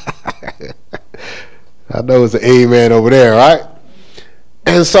 I know it's an amen over there, right?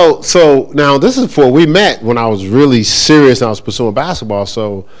 And so now this is before we met when I was really serious and I was pursuing basketball.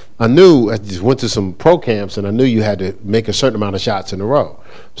 So I just went to some pro camps and I knew you had to make a certain amount of shots in a row.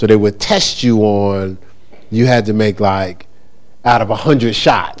 So they would test you on, you had to make out of 100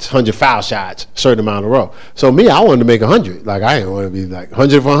 shots, 100 foul shots, a certain amount in a row. So me, I wanted to make 100. I didn't want to be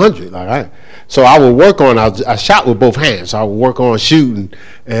 100 for 100. So I would work on, I shot with both hands. So I would work on shooting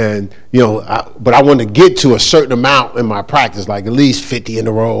and, but I wanted to get to a certain amount in my practice, at least 50 in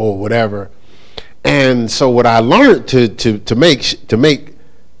a row or whatever. And so what I learned to make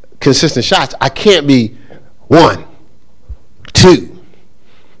consistent shots, I can't be 1, 2.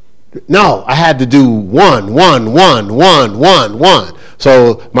 No, I had to do 1, 1, 1, 1, 1, 1.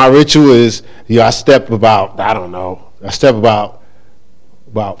 So my ritual is, I step about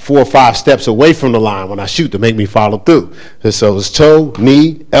 4 or 5 steps away from the line when I shoot to make me follow through. And so it's toe,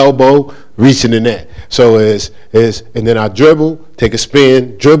 knee, elbow, reaching the net. So and then I dribble, take a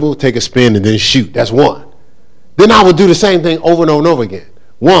spin, and then shoot. That's 1. Then I would do the same thing over and over and over again.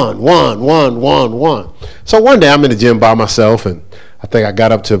 1, 1, 1, 1, 1. So one day I'm in the gym by myself, and I think I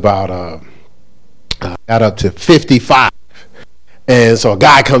got up to 55. And so a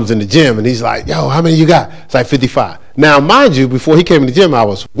guy comes in the gym and he's like, yo, how many you got? It's 55. Now, mind you, before he came in the gym, I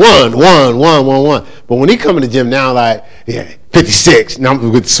was 1, 1, 1, 1, 1. But when he come in the gym now, 56. Now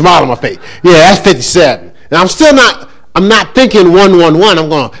I'm with a smile on my face. Yeah, that's 57. And I'm not thinking 1, 1, 1. I'm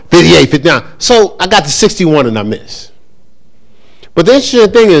going 58, 59. So I got to 61 and I missed. But the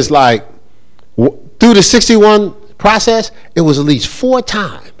interesting thing is through the 61 process, it was at least 4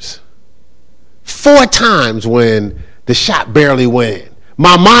 times. 4 times when the shot barely went in.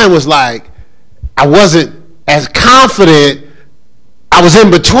 My mind was I wasn't as confident. I was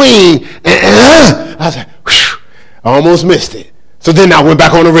in between, and I was whew, I almost missed it. So then I went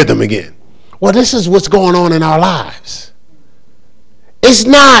back on the rhythm again. Well, this is what's going on in our lives. It's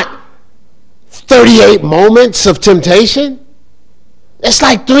not 38 moments of temptation. It's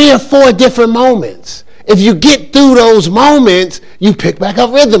 3 or 4 different moments. If you get through those moments, you pick back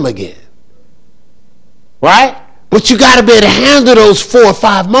up rhythm again. Right? But you got to be able to handle those 4 or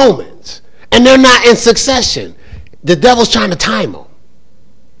 5 moments. And they're not in succession. The devil's trying to time them.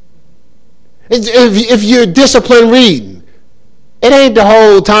 If you're disciplined reading, it ain't the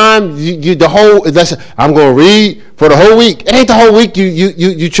whole time. I'm going to read For the whole week. It ain't the whole week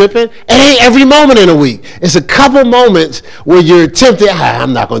you tripping. It ain't every moment in a week. It's a couple moments where you're tempted.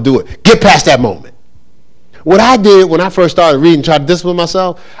 I'm not going to do it. Get past that moment. What I did when I first started reading, try to discipline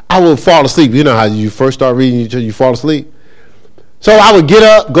myself, I would fall asleep. You know how you first start reading, you fall asleep. So I would get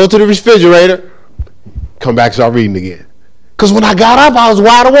up, go to the refrigerator, come back, start reading again. Because when I got up, I was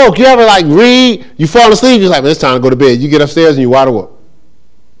wide awake. You ever like read, you fall asleep, you're like, it's time to go to bed. You get upstairs and you're wide awake.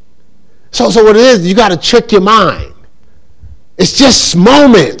 So what it is, you got to trick your mind. It's just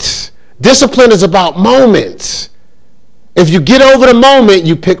moments. Discipline is about moments. If you get over the moment,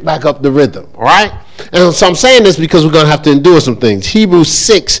 you pick back up the rhythm, all right? And so I'm saying this because we're going to have to endure some things. Hebrews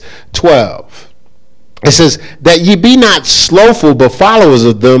 6:12. It says, that ye be not slothful, but followers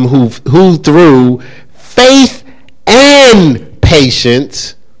of them who through faith and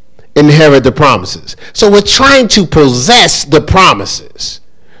patience inherit the promises. So we're trying to possess the promises,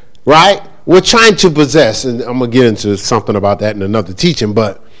 right? We're trying to possess, and I'm going to get into something about that in another teaching,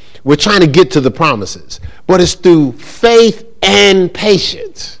 but we're trying to get to the promises. But it's through faith and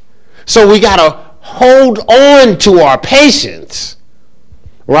patience. So we got to hold on to our patience,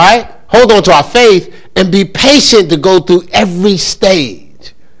 right? Hold on to our faith and be patient to go through every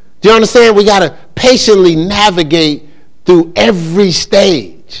stage. Do you understand? We got to patiently navigate through every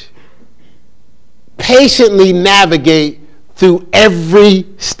stage. Patiently navigate through every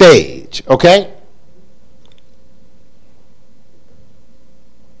stage, okay?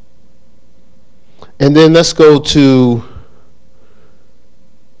 And then let's go to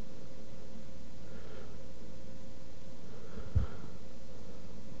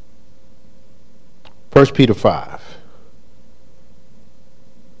First Peter 5.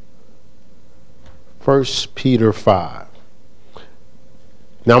 1 Peter 5.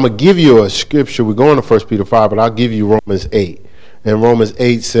 Now I'm going to give you a scripture. We're going to 1 Peter 5, but I'll give you Romans 8. And Romans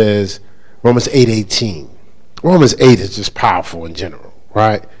 8 says, Romans 8:18. Romans 8 is just powerful in general,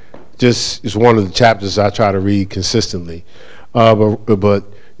 right? Just it's one of the chapters I try to read consistently. But you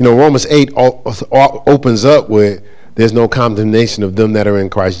know, Romans 8 opens up with, there's no condemnation of them that are in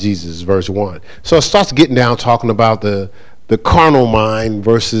Christ Jesus, verse 1. So it starts getting down talking about the carnal mind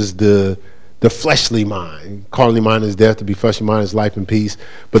versus the fleshly mind. Carnally mind is death, to be fleshly mind is life and peace.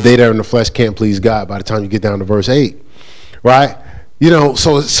 But they that are in the flesh can't please God by the time you get down to verse 8. Right? You know,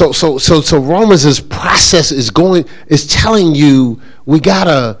 so Romans' process is telling you we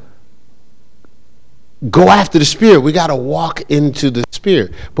gotta go after the Spirit. We got to walk into the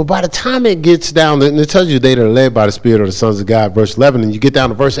Spirit. But by the time it gets down, and it tells you they that are led by the Spirit are the sons of God, verse 11, and you get down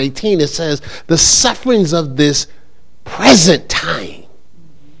to verse 18, it says, the sufferings of this present time.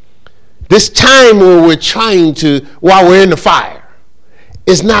 This time where we're trying to, while we're in the fire,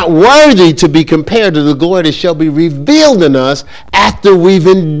 is not worthy to be compared to the glory that shall be revealed in us after we've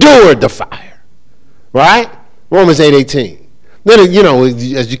endured the fire. Right? Romans 8:18. Then, you know,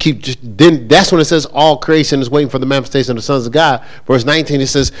 as you keep, then that's when it says all creation is waiting for the manifestation of the sons of God. Verse 19, it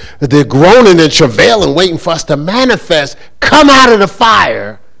says, they're groaning and travailing, waiting for us to manifest, come out of the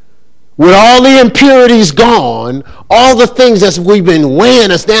fire with all the impurities gone, all the things that we've been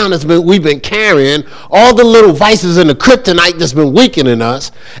weighing us down, we've been carrying, all the little vices and the kryptonite that's been weakening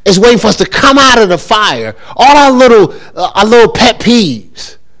us, is waiting for us to come out of the fire. All our little pet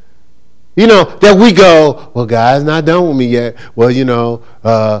peeves. You know, that we go, well, God's not done with me yet. Well, you know,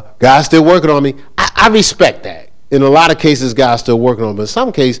 God's still working on me. I respect that. In a lot of cases, God's still working on me. But in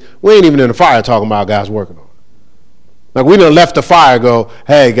some cases, we ain't even in the fire talking about God's working on me. Like, we done left the fire, go,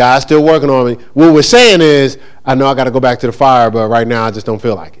 hey, God's still working on me. What we're saying is, I know I got to go back to the fire, but right now I just don't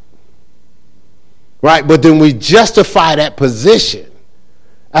feel like it. Right? But then we justify that position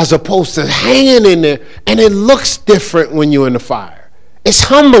as opposed to hanging in there. And it looks different when you're in the fire. It's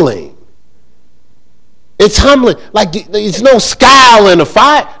humbling. It's humbling. Like, there's no scowl in the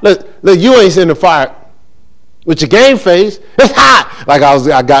fire. Look, you ain't in the fire with your game face. It's hot. Like,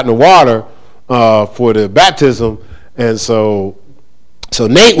 I got in the water for the baptism, and so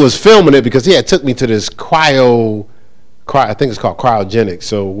Nate was filming it because he had took me to this I think it's called cryogenics.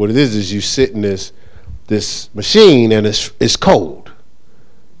 So what it is you sit in this machine, and it's cold.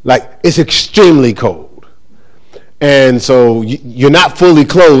 Like, it's extremely cold. And so you're not fully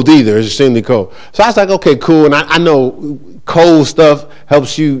clothed either. It's extremely cold. So I was like, okay, cool. And I know cold stuff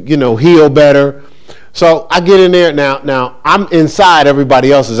helps you, heal better. So I get in there. Now I'm inside.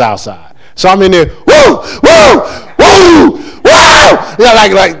 Everybody else is outside. So I'm in there. Woo, woo, woo, woo. Yeah,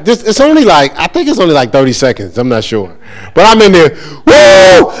 like this. It's only I think it's only 30 seconds. I'm not sure. But I'm in there.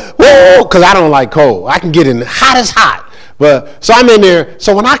 Woo, woo, because I don't like cold. I can get in hot as hot. So I'm in there.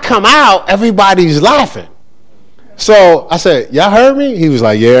 So when I come out, everybody's laughing. So I said, y'all heard me? He was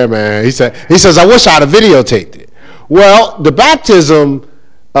like, yeah, man. He says, I wish I'd have videotaped it. Well, the baptism,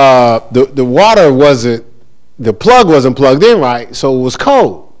 the water wasn't, the plug wasn't plugged in right, so it was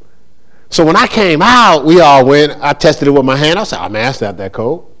cold. So when I came out, we all went, I tested it with my hand. I said, oh man, that's not that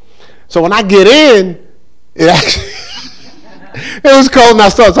cold. So when I get in, it actually, it was cold and I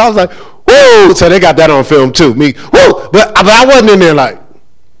started. So I was like, whoo! So they got that on film too. Me, whoo! But I wasn't in there like,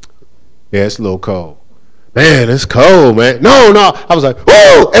 yeah, it's a little cold. Man, it's cold, man. No. I was like,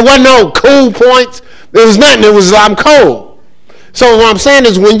 whoo! It wasn't no cool points. There was nothing. It was, I'm cold. So what I'm saying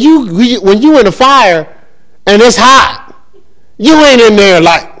is when you in a fire and it's hot, you ain't in there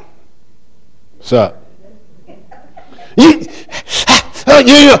like, what's up? You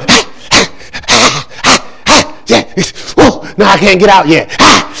no, I can't get out yet.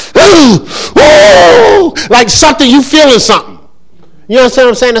 Like something, you feeling something. You understand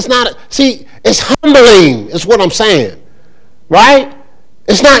what I'm saying? It's not, it's humbling, is what I'm saying. Right?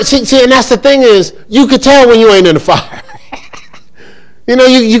 It's not, see, and that's the thing is, you could tell when you ain't in the fire.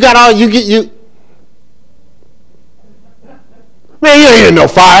 You got all, man, you ain't in no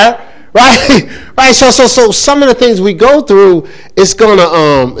fire. Right? Right? So some of the things we go through, it's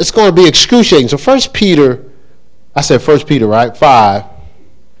gonna be excruciating. So 1 Peter, right? 5.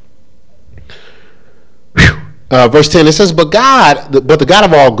 Verse 10, it says, but the God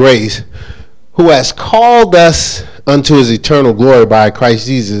of all grace, who has called us unto his eternal glory by Christ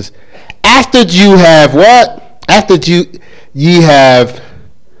Jesus, after you have what? After ye have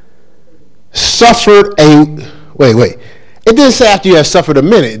suffered wait. It didn't say after you have suffered a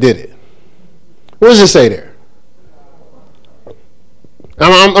minute, did it? What does it say there?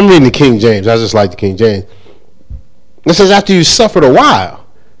 I'm reading the King James. I just like the King James. It says after you suffered a while,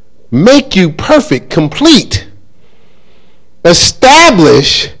 make you perfect, complete,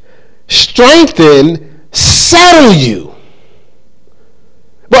 establish, strengthen, settle you.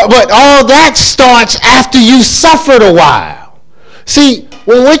 But all that starts after you suffered a while. See,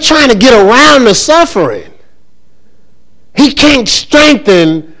 when we're trying to get around the suffering, he can't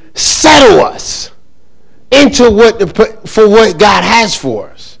strengthen, settle us into what God has for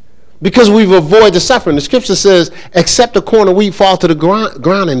us, because we've avoided the suffering. The scripture says, except a corn of wheat fall to the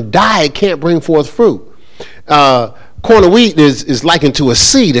ground and die, it can't bring forth fruit. Corn of wheat is likened to a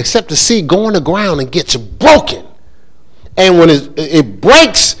seed, except the seed go in the ground and gets broken. And when it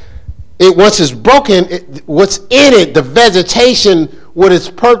breaks, once it's broken, what's in it, the vegetation, what its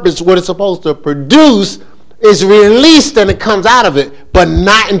purpose, what it's supposed to produce, is released and it comes out of it, but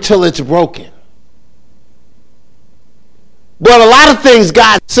not until it's broken. But a lot of things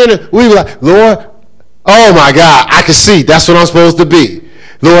God sent, we were like, Lord, oh my God, I can see that's what I'm supposed to be.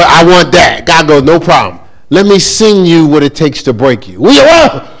 Lord, I want that. God goes, no problem. Let me sing you what it takes to break you.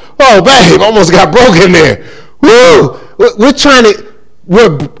 Oh, babe, almost got broken there. Woo!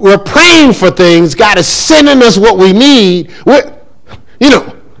 We're praying for things. God is sending us what we need. We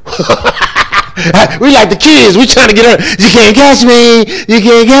like the kids. We're trying to get her. You can't catch me. You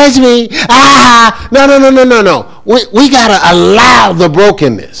can't catch me. No. We got to allow the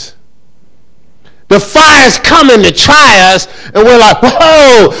brokenness. The fire's coming to try us, and we're like,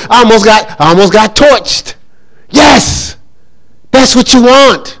 whoa, I almost got torched. Yes, that's what you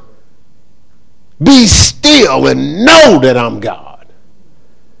want. Be still and know that I'm God.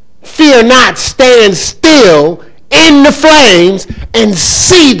 Fear not, stand still in the flames and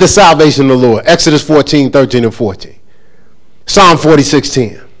see the salvation of the Lord. Exodus 14, 13, and 14. Psalm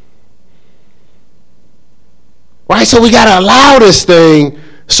 46:10. Right, so we got to allow this thing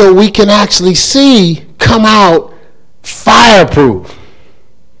so we can actually come out fireproof.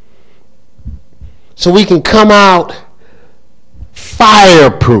 So we can come out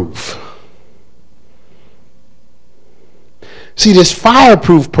fireproof. See, this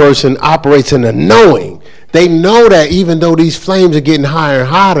fireproof person operates in a knowing. They know that even though these flames are getting higher and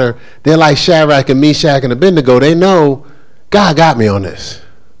hotter, they're like Shadrach and Meshach and Abednego. They know God got me on this.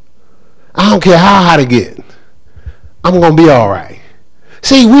 I don't care how hot it gets. I'm going to be all right.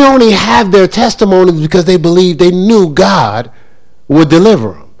 See, we only have their testimonies because they believed they knew God would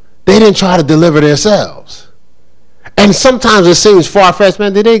deliver them. They didn't try to deliver themselves. And sometimes it seems far-fetched,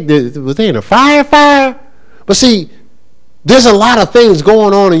 man. Was they in a fire? But see, there's a lot of things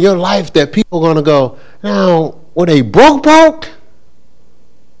going on in your life that people are going to go, now, were they broke?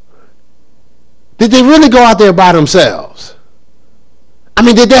 Did they really go out there by themselves? I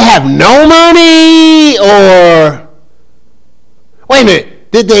mean, did they have no money? Or, wait a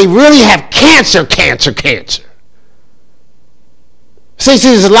minute, did they really have cancer? See,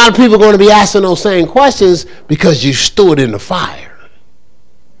 there's a lot of people going to be asking those same questions because you stood in the fire.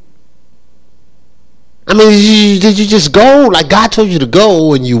 I mean, did you just go like God told you to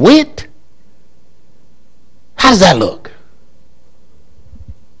go and you went? How does that look?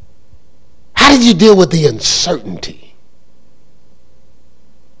 How did you deal with the uncertainty?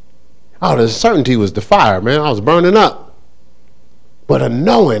 Oh, the uncertainty was the fire, man. I was burning up. But a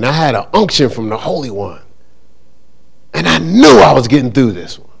knowing, I had an unction from the Holy One. And I knew I was getting through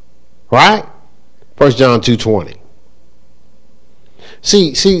this one. Right? 1 John 2:20.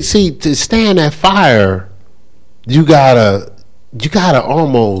 See, to stand that fire, you gotta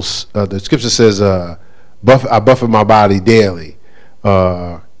almost, the scripture says, I buffet my body daily.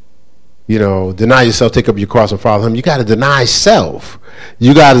 Deny yourself, take up your cross and follow him. You got to deny self.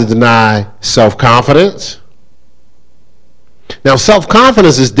 You got to deny self-confidence. Now,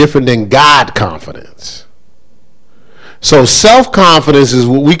 self-confidence is different than God confidence. So self-confidence is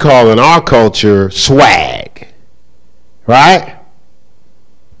what we call in our culture swag. Right?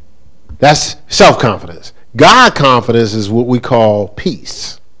 That's self-confidence. God confidence is what we call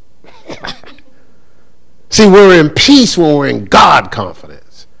peace. See, we're in peace when we're in God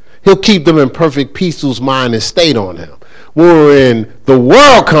confidence. He'll keep them in perfect peace whose mind is stayed on him. When we're in the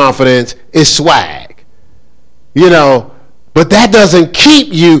world confidence, it's swag. But that doesn't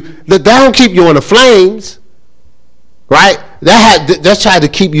keep you, that don't keep you on the flames. Right? That's trying to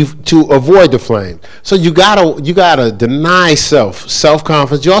keep you to avoid the flame. So you gotta deny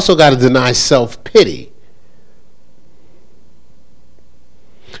self-confidence. You also gotta deny self-pity.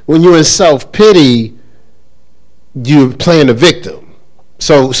 When you're in self-pity, you're playing a victim.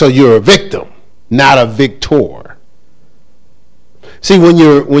 So you're a victim, not a victor. See, when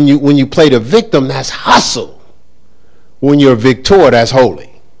you play the victim, that's hustle. When you're a victor, that's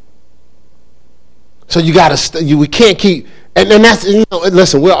holy. So we can't keep, and that's,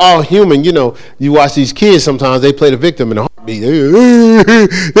 listen, we're all human. You watch these kids sometimes, they play the victim in a heartbeat.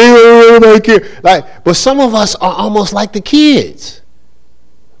 They don't care. But some of us are almost like the kids.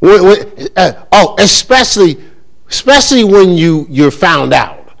 Especially when you're found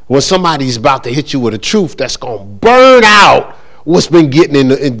out. When somebody's about to hit you with a truth that's gonna burn out what's been getting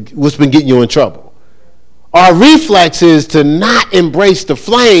you in trouble. Our reflex is to not embrace the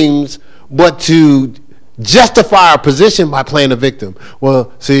flames, but to justify our position by playing the victim.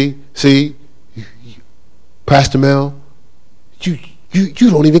 Well, see, Pastor Mel, you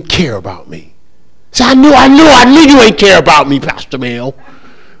don't even care about me. See, I knew you ain't care about me, Pastor Mel.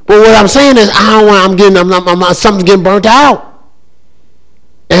 But what I'm saying is, something's getting burnt out.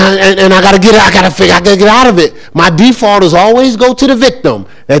 And I gotta get out of it. My default is always go to the victim.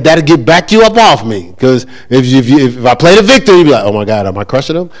 That'll back you up off me. Because if I play the victim, you'll be like, oh my God, am I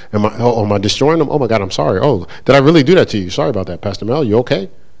crushing them? Am I destroying them? Oh my God, I'm sorry. Oh, did I really do that to you? Sorry about that, Pastor Mel. You okay?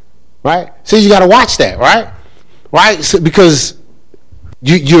 Right? See, you gotta watch that, right? Right? So, because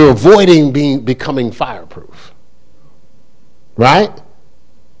you're avoiding becoming fireproof. Right?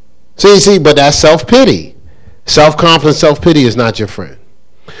 See, but that's self-pity. Self-confidence, self-pity is not your friend.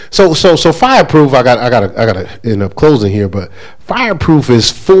 So fireproof, I gotta end up closing here, but fireproof is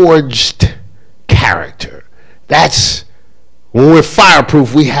forged character. That's when we're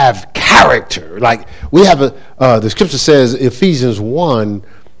fireproof, we have character. Like we have the scripture says, Ephesians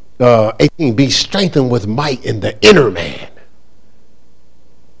 1:18, be strengthened with might in the inner man.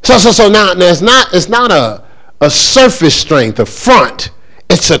 So now it's not a surface strength, a front.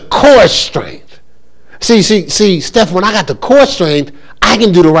 It's a core strength. See, Steph, when I got the core strength, I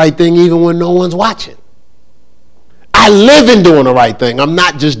can do the right thing even when no one's watching. I live in doing the right thing. I'm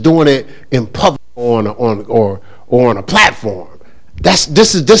not just doing it in public or on a platform. This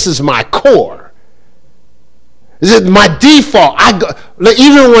is my core. This is my default.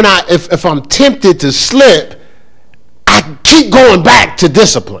 Even when if I'm tempted to slip, I keep going back to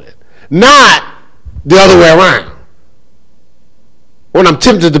discipline, not the other way around. When I'm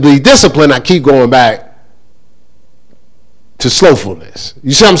tempted to be disciplined, I keep going back to slowfulness.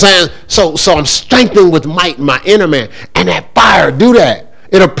 You see what I'm saying? So I'm strengthened with might in my inner man. And that fire, do that.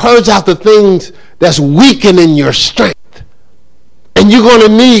 It'll purge out the things that's weakening your strength. And you're going to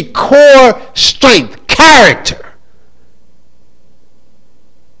need core strength, character,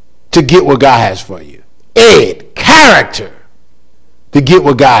 to get what God has for you. Character, to get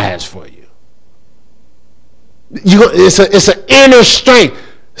what God has for you. It's an inner strength.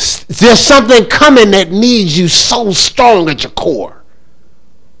 There's something coming that needs you so strong at your core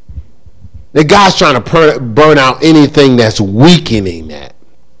that God's trying to burn out anything that's weakening that.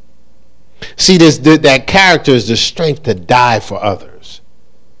 See, that character is the strength to die for others.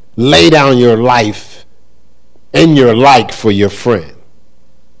 Lay down your life and your like for your friend.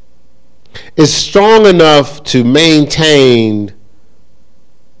 It's strong enough to maintain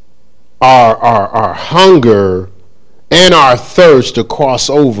our hunger and our thirst to cross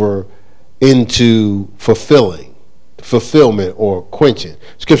over into fulfillment or quenching.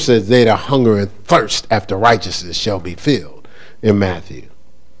 Scripture says they that hunger and thirst after righteousness shall be filled in Matthew.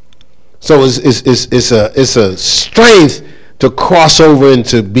 So it's a strength to cross over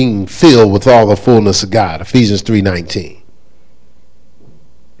into being filled with all the fullness of God. Ephesians 3:19.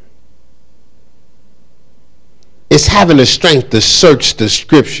 It's having the strength to search the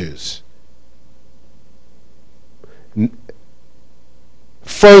scriptures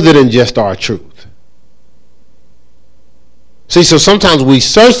further than just our truth. See, so sometimes we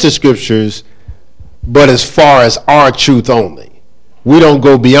search the scriptures, but as far as our truth only. We don't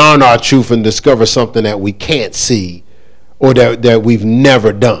go beyond our truth and discover something that we can't see or that we've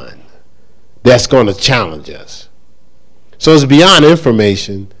never done that's going to challenge us. So it's beyond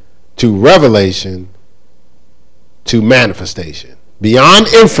information to revelation to manifestation. Beyond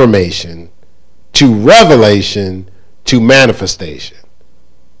information to revelation to manifestation.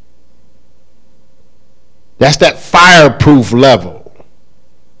 That's that fireproof level.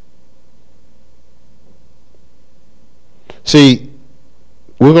 See,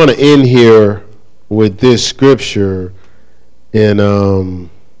 we're going to end here with this scripture in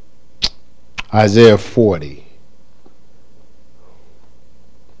Isaiah 40.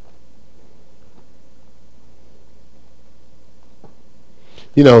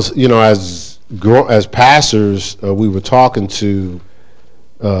 You know, as pastors, we were talking to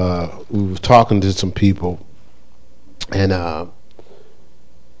some people, and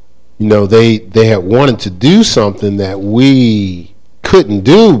they had wanted to do something that we couldn't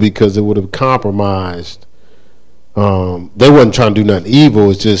do because it would have compromised. They wasn't trying to do nothing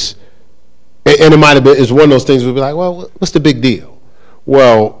evil. It's just, and it might have been. It's one of those things we'd be like, well, what's the big deal?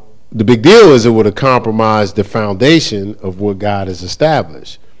 Well, the big deal is it would have compromised the foundation of what God has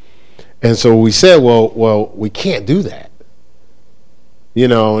established. And so we said, well, we can't do that. You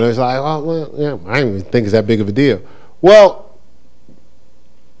know, and it's like, well, yeah, I don't even think it's that big of a deal. Well,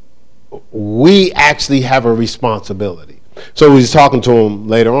 we actually have a responsibility. So we was talking to them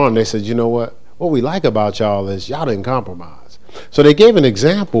later on. They said, you know what we like about y'all is y'all didn't compromise. So they gave an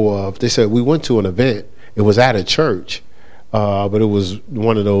example of, they said, we went to an event. It was at a church. But it was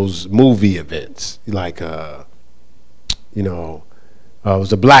one of those movie events, like, it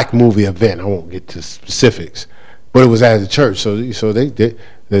was a black movie event. I won't get to specifics, but it was at the church. So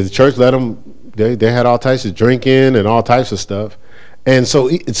the church let them. They had all types of drinking and all types of stuff, and so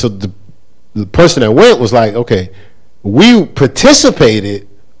the person that went was like, okay, we participated,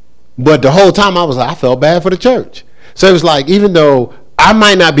 but the whole time I was like, I felt bad for the church. So it was like, even though I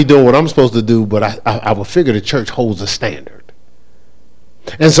might not be doing what I'm supposed to do, but I would figure the church holds a standard.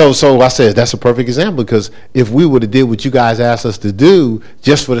 And so I said, that's a perfect example, because if we would have did what you guys asked us to do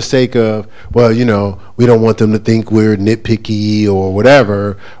just for the sake of, well, we don't want them to think we're nitpicky or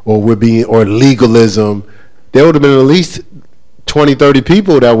whatever, or or legalism, there would have been at least 20, 30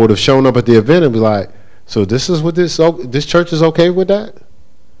 people that would have shown up at the event and be like, so this is what this church is okay with that?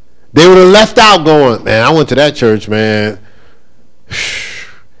 They would have left out going, man, I went to that church, man.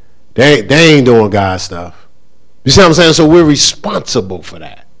 They ain't doing God stuff. You see what I'm saying? So we're responsible for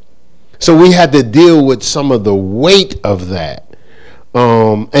that. So we had to deal with some of the weight of that.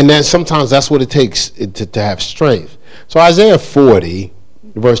 And then sometimes that's what it takes to have strength. So Isaiah 40,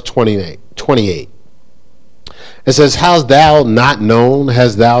 verse 28. It says, hast thou not known,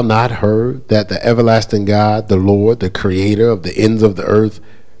 hast thou not heard, that the everlasting God, the Lord, the creator of the ends of the earth,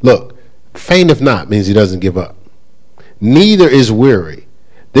 look, fainteth not means he doesn't give up. Neither is weary.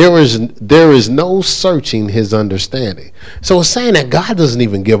 There is no searching his understanding. So it's saying that God doesn't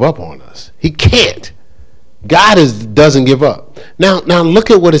even give up on us. He can't. God doesn't give up. Now look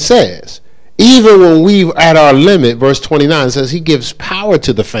at what it says. Even when we're at our limit, verse 29 says he gives power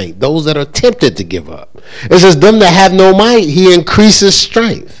to the faint, those that are tempted to give up. It says, them that have no might, he increases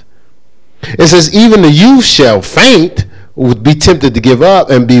strength. It says, even the youth shall faint, would be tempted to give up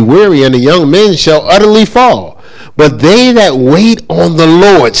and be weary, and the young men shall utterly fall. But they that wait on the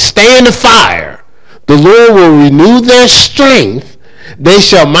Lord stay in the fire. The Lord will renew their strength. They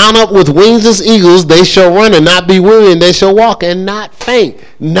shall mount up with wings as eagles. They shall run and not be weary, and they shall walk and not faint,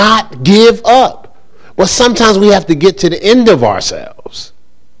 not give up. Well, sometimes we have to get to the end of ourselves,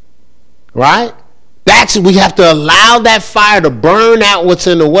 right? We have to allow that fire to burn out what's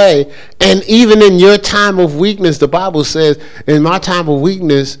in the way. And even in your time of weakness, the Bible says, in my time of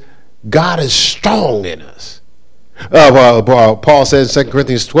weakness, God is strong in us. Paul says in 2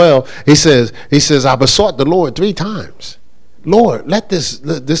 Corinthians 12, he says, I besought the Lord 3 times. Lord, let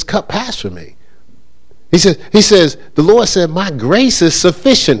this cup pass from me. He says, the Lord said, my grace is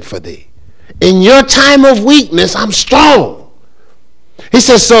sufficient for thee. In your time of weakness, I'm strong. He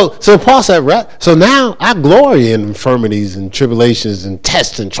says, so Paul said, so now I glory in infirmities and tribulations and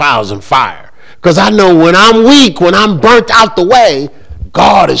tests and trials and fire. Because I know when I'm weak, when I'm burnt out the way,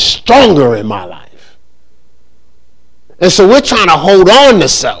 God is stronger in my life. And so we're trying to hold on to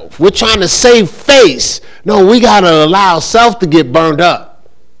self. We're trying to save face. No, we got to allow self to get burned up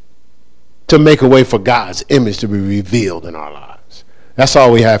to make a way for God's image to be revealed in our lives. That's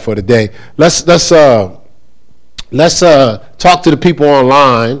all we have for today. Let's talk to the people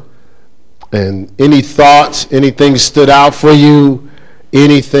online. And any thoughts, anything stood out for you,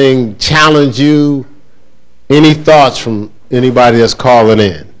 anything challenged you, any thoughts from anybody that's calling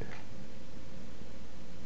in?